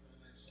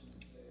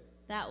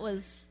 That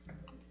was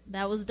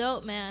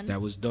dope, man. That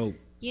was dope.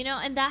 You know,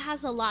 and that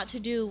has a lot to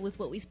do with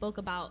what we spoke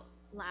about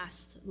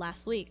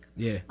last week.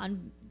 Yeah.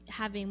 On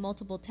having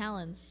multiple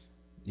talents.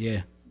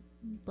 Yeah.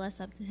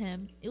 Bless up to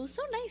him. It was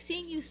so nice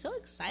seeing you so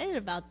excited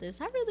about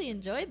this. I really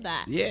enjoyed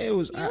that. Yeah, it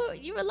was.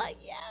 You were like,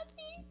 yeah,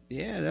 me.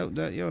 Yeah,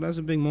 that's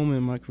a big moment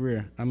in my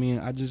career. I mean,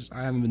 I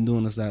haven't been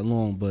doing this that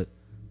long, but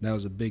that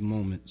was a big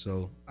moment.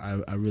 So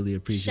I really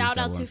appreciate that. Shout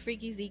out to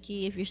Freaky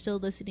Zeke if you're still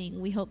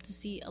listening. We hope to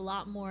see a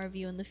lot more of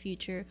you in the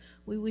future.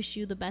 We wish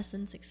you the best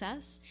in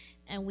success,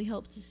 and we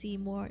hope to see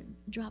more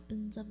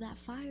droppings of that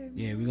fire. Man.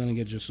 Yeah, we're gonna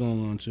get your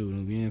song on too.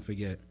 We didn't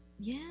forget.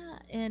 Yeah,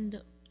 and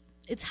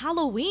it's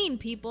Halloween,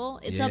 people.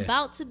 It's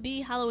about to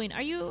be Halloween.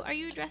 Are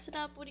you dressing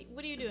up? What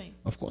are you doing?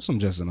 Of course I'm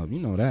dressing up. You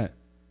know that.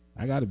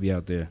 I got to be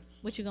out there.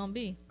 What you gonna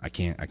be? I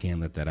can't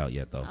let that out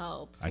yet though.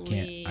 Oh,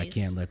 please. I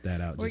can't let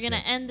that out. We're gonna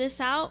end this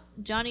out.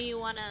 Johnny, you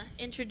wanna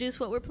introduce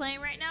what we're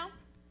playing right now?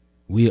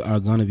 We are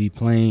gonna be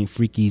playing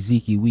Freaky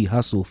Zeke We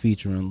Hustle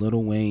featuring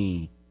Lil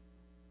Wayne.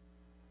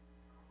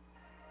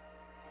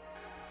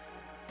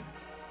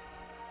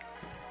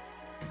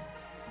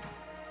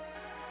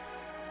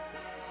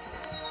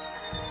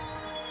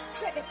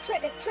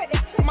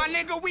 My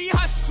nigga, we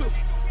hustle.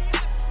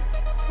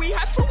 We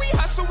hustle, we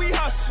hustle, we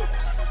hustle.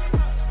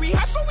 We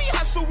hustle, we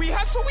hustle, we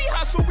hustle, we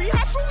hustle, we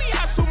hustle, we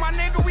hustle, my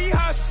nigga, we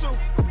hustle.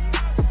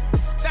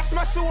 That's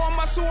muscle on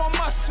muscle on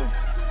muscle.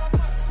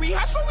 We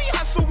hustle, we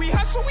hustle, we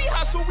hustle, we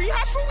hustle, we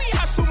hustle, we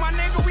hustle, my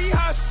nigga, we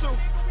hustle.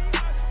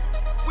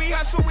 We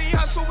hustle, we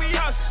hustle, we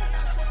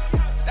hustle.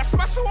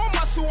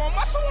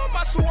 muscle on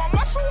muscle on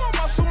muscle on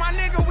muscle, my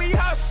nigga, we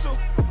hustle.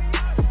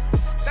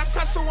 That's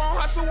hustle on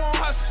hustle on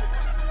hustle.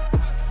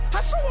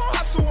 Hustle on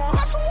hustle on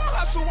hustle on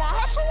hustle on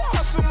hustle on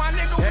hustle, my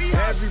nigga, we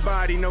hustle.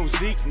 Everybody know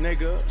Zeke,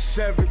 nigga.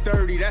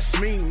 730, that's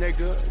me,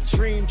 nigga.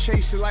 Dream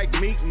chaser like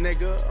meat,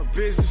 nigga. A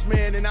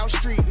businessman and out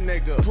street,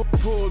 nigga.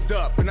 Pulled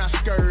up and I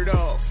skirt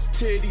off.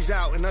 Titties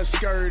out and I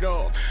skirt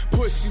off.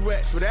 Pussy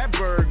wet for that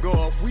bird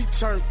off. We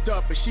turned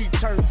up and she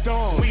turned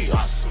on. We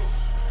hustle.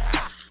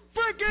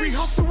 We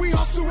hustle, we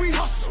hustle, we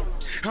hustle.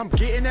 I'm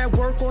getting that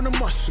work on the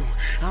muscle.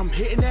 I'm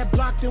hitting that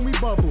block, then we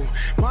bubble.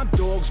 My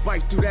dogs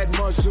bite through that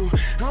muzzle.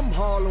 I'm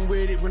hauling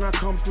with it when I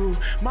come through.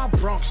 My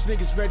Bronx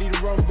niggas ready to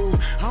rumble.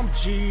 I'm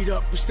G'd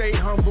up, we stay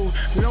humble.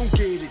 We don't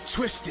get it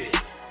twisted.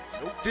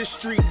 This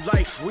street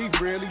life, we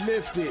really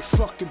lived it.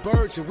 Fucking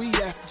birds and we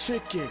after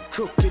chicken.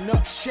 Cooking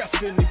up,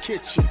 chef in the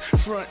kitchen.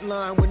 Front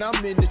line when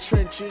I'm in the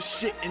trenches.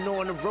 Shitting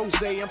on the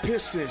rosé, I'm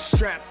pissing.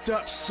 Strapped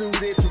up,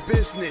 suited for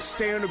business.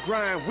 Stay on the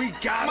grind, we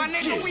gotta my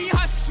nigga, get. we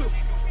hustle.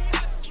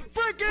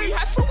 We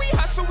hustle, we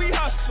hustle, we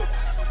hustle.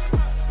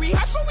 We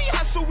hustle, we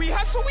hustle, we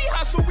hustle, we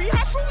hustle, we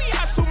hustle, we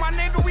hustle, my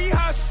nigga, we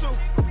hustle.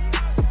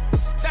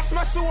 That's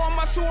muscle on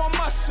muscle on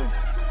muscle.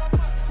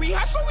 We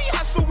hustle, we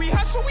hustle, we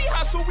hustle, we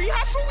hustle, we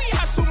hustle, we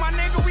hustle, my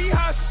nigga, we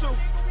hustle.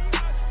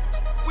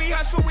 We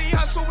hustle, we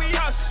hustle, we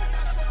hustle.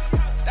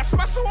 That's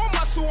muscle on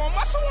muscle on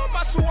muscle on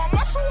muscle on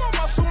muscle on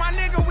muscle, my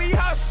nigga, we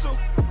hustle.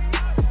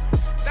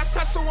 That's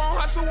hustle on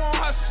hustle on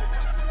hustle.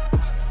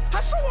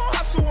 Hustle on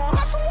hustle on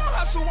hustle on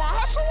hustle on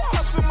hustle on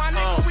hustle, my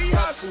nigga, we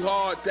hustle. Hustle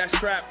hard, that's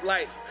trap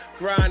life.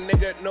 Grind,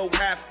 nigga, no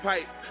half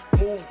pipe.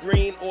 Move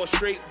green or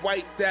straight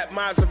white. That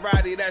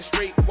Maserati, that's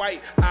straight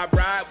white. I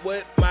ride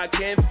with my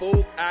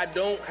kinfolk. I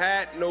don't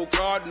have no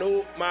car,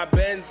 no. My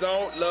Benz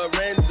on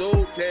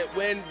Lorenzo. 10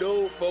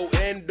 window, 4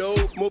 endo.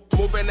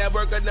 Moving that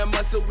work on the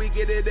muscle, we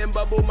get it in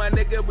bubble. My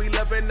nigga, we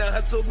loving the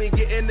hustle. Me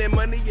getting in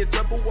money in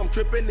trouble. I'm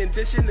tripping and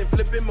dishing and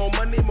flipping. More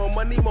money, more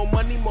money, more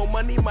money, more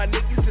money. My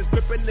niggas is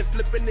gripping and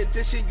flipping and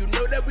dishing. You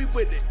know that we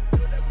with it.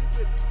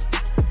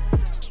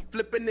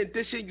 Flipping and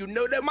dishing, you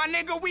know that my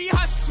nigga, we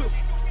hustle.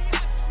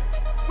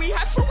 We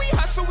hustle, we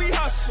hustle, we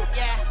hustle.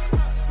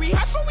 Yeah. We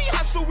hustle, we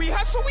hustle, we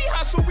hustle, we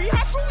hustle, we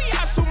hustle, we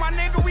hustle, my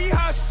nigga, we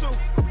hustle.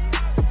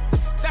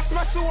 That's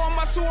muscle on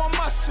muscle on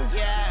muscle.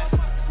 Yeah.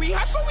 We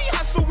hustle, we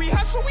hustle, we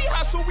hustle, we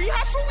hustle, we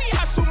hustle, we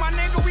hustle, my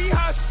nigga, we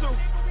hustle.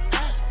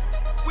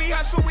 We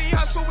hustle, we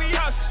hustle, we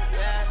hustle.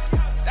 Yeah.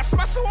 That's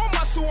muscle on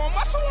muscle on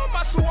muscle on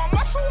muscle on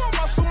muscle on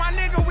muscle, my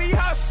nigga, we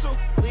hustle.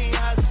 We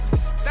hustle.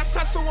 That's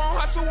hustle on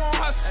hustle on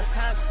hustle. That's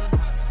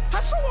hustle.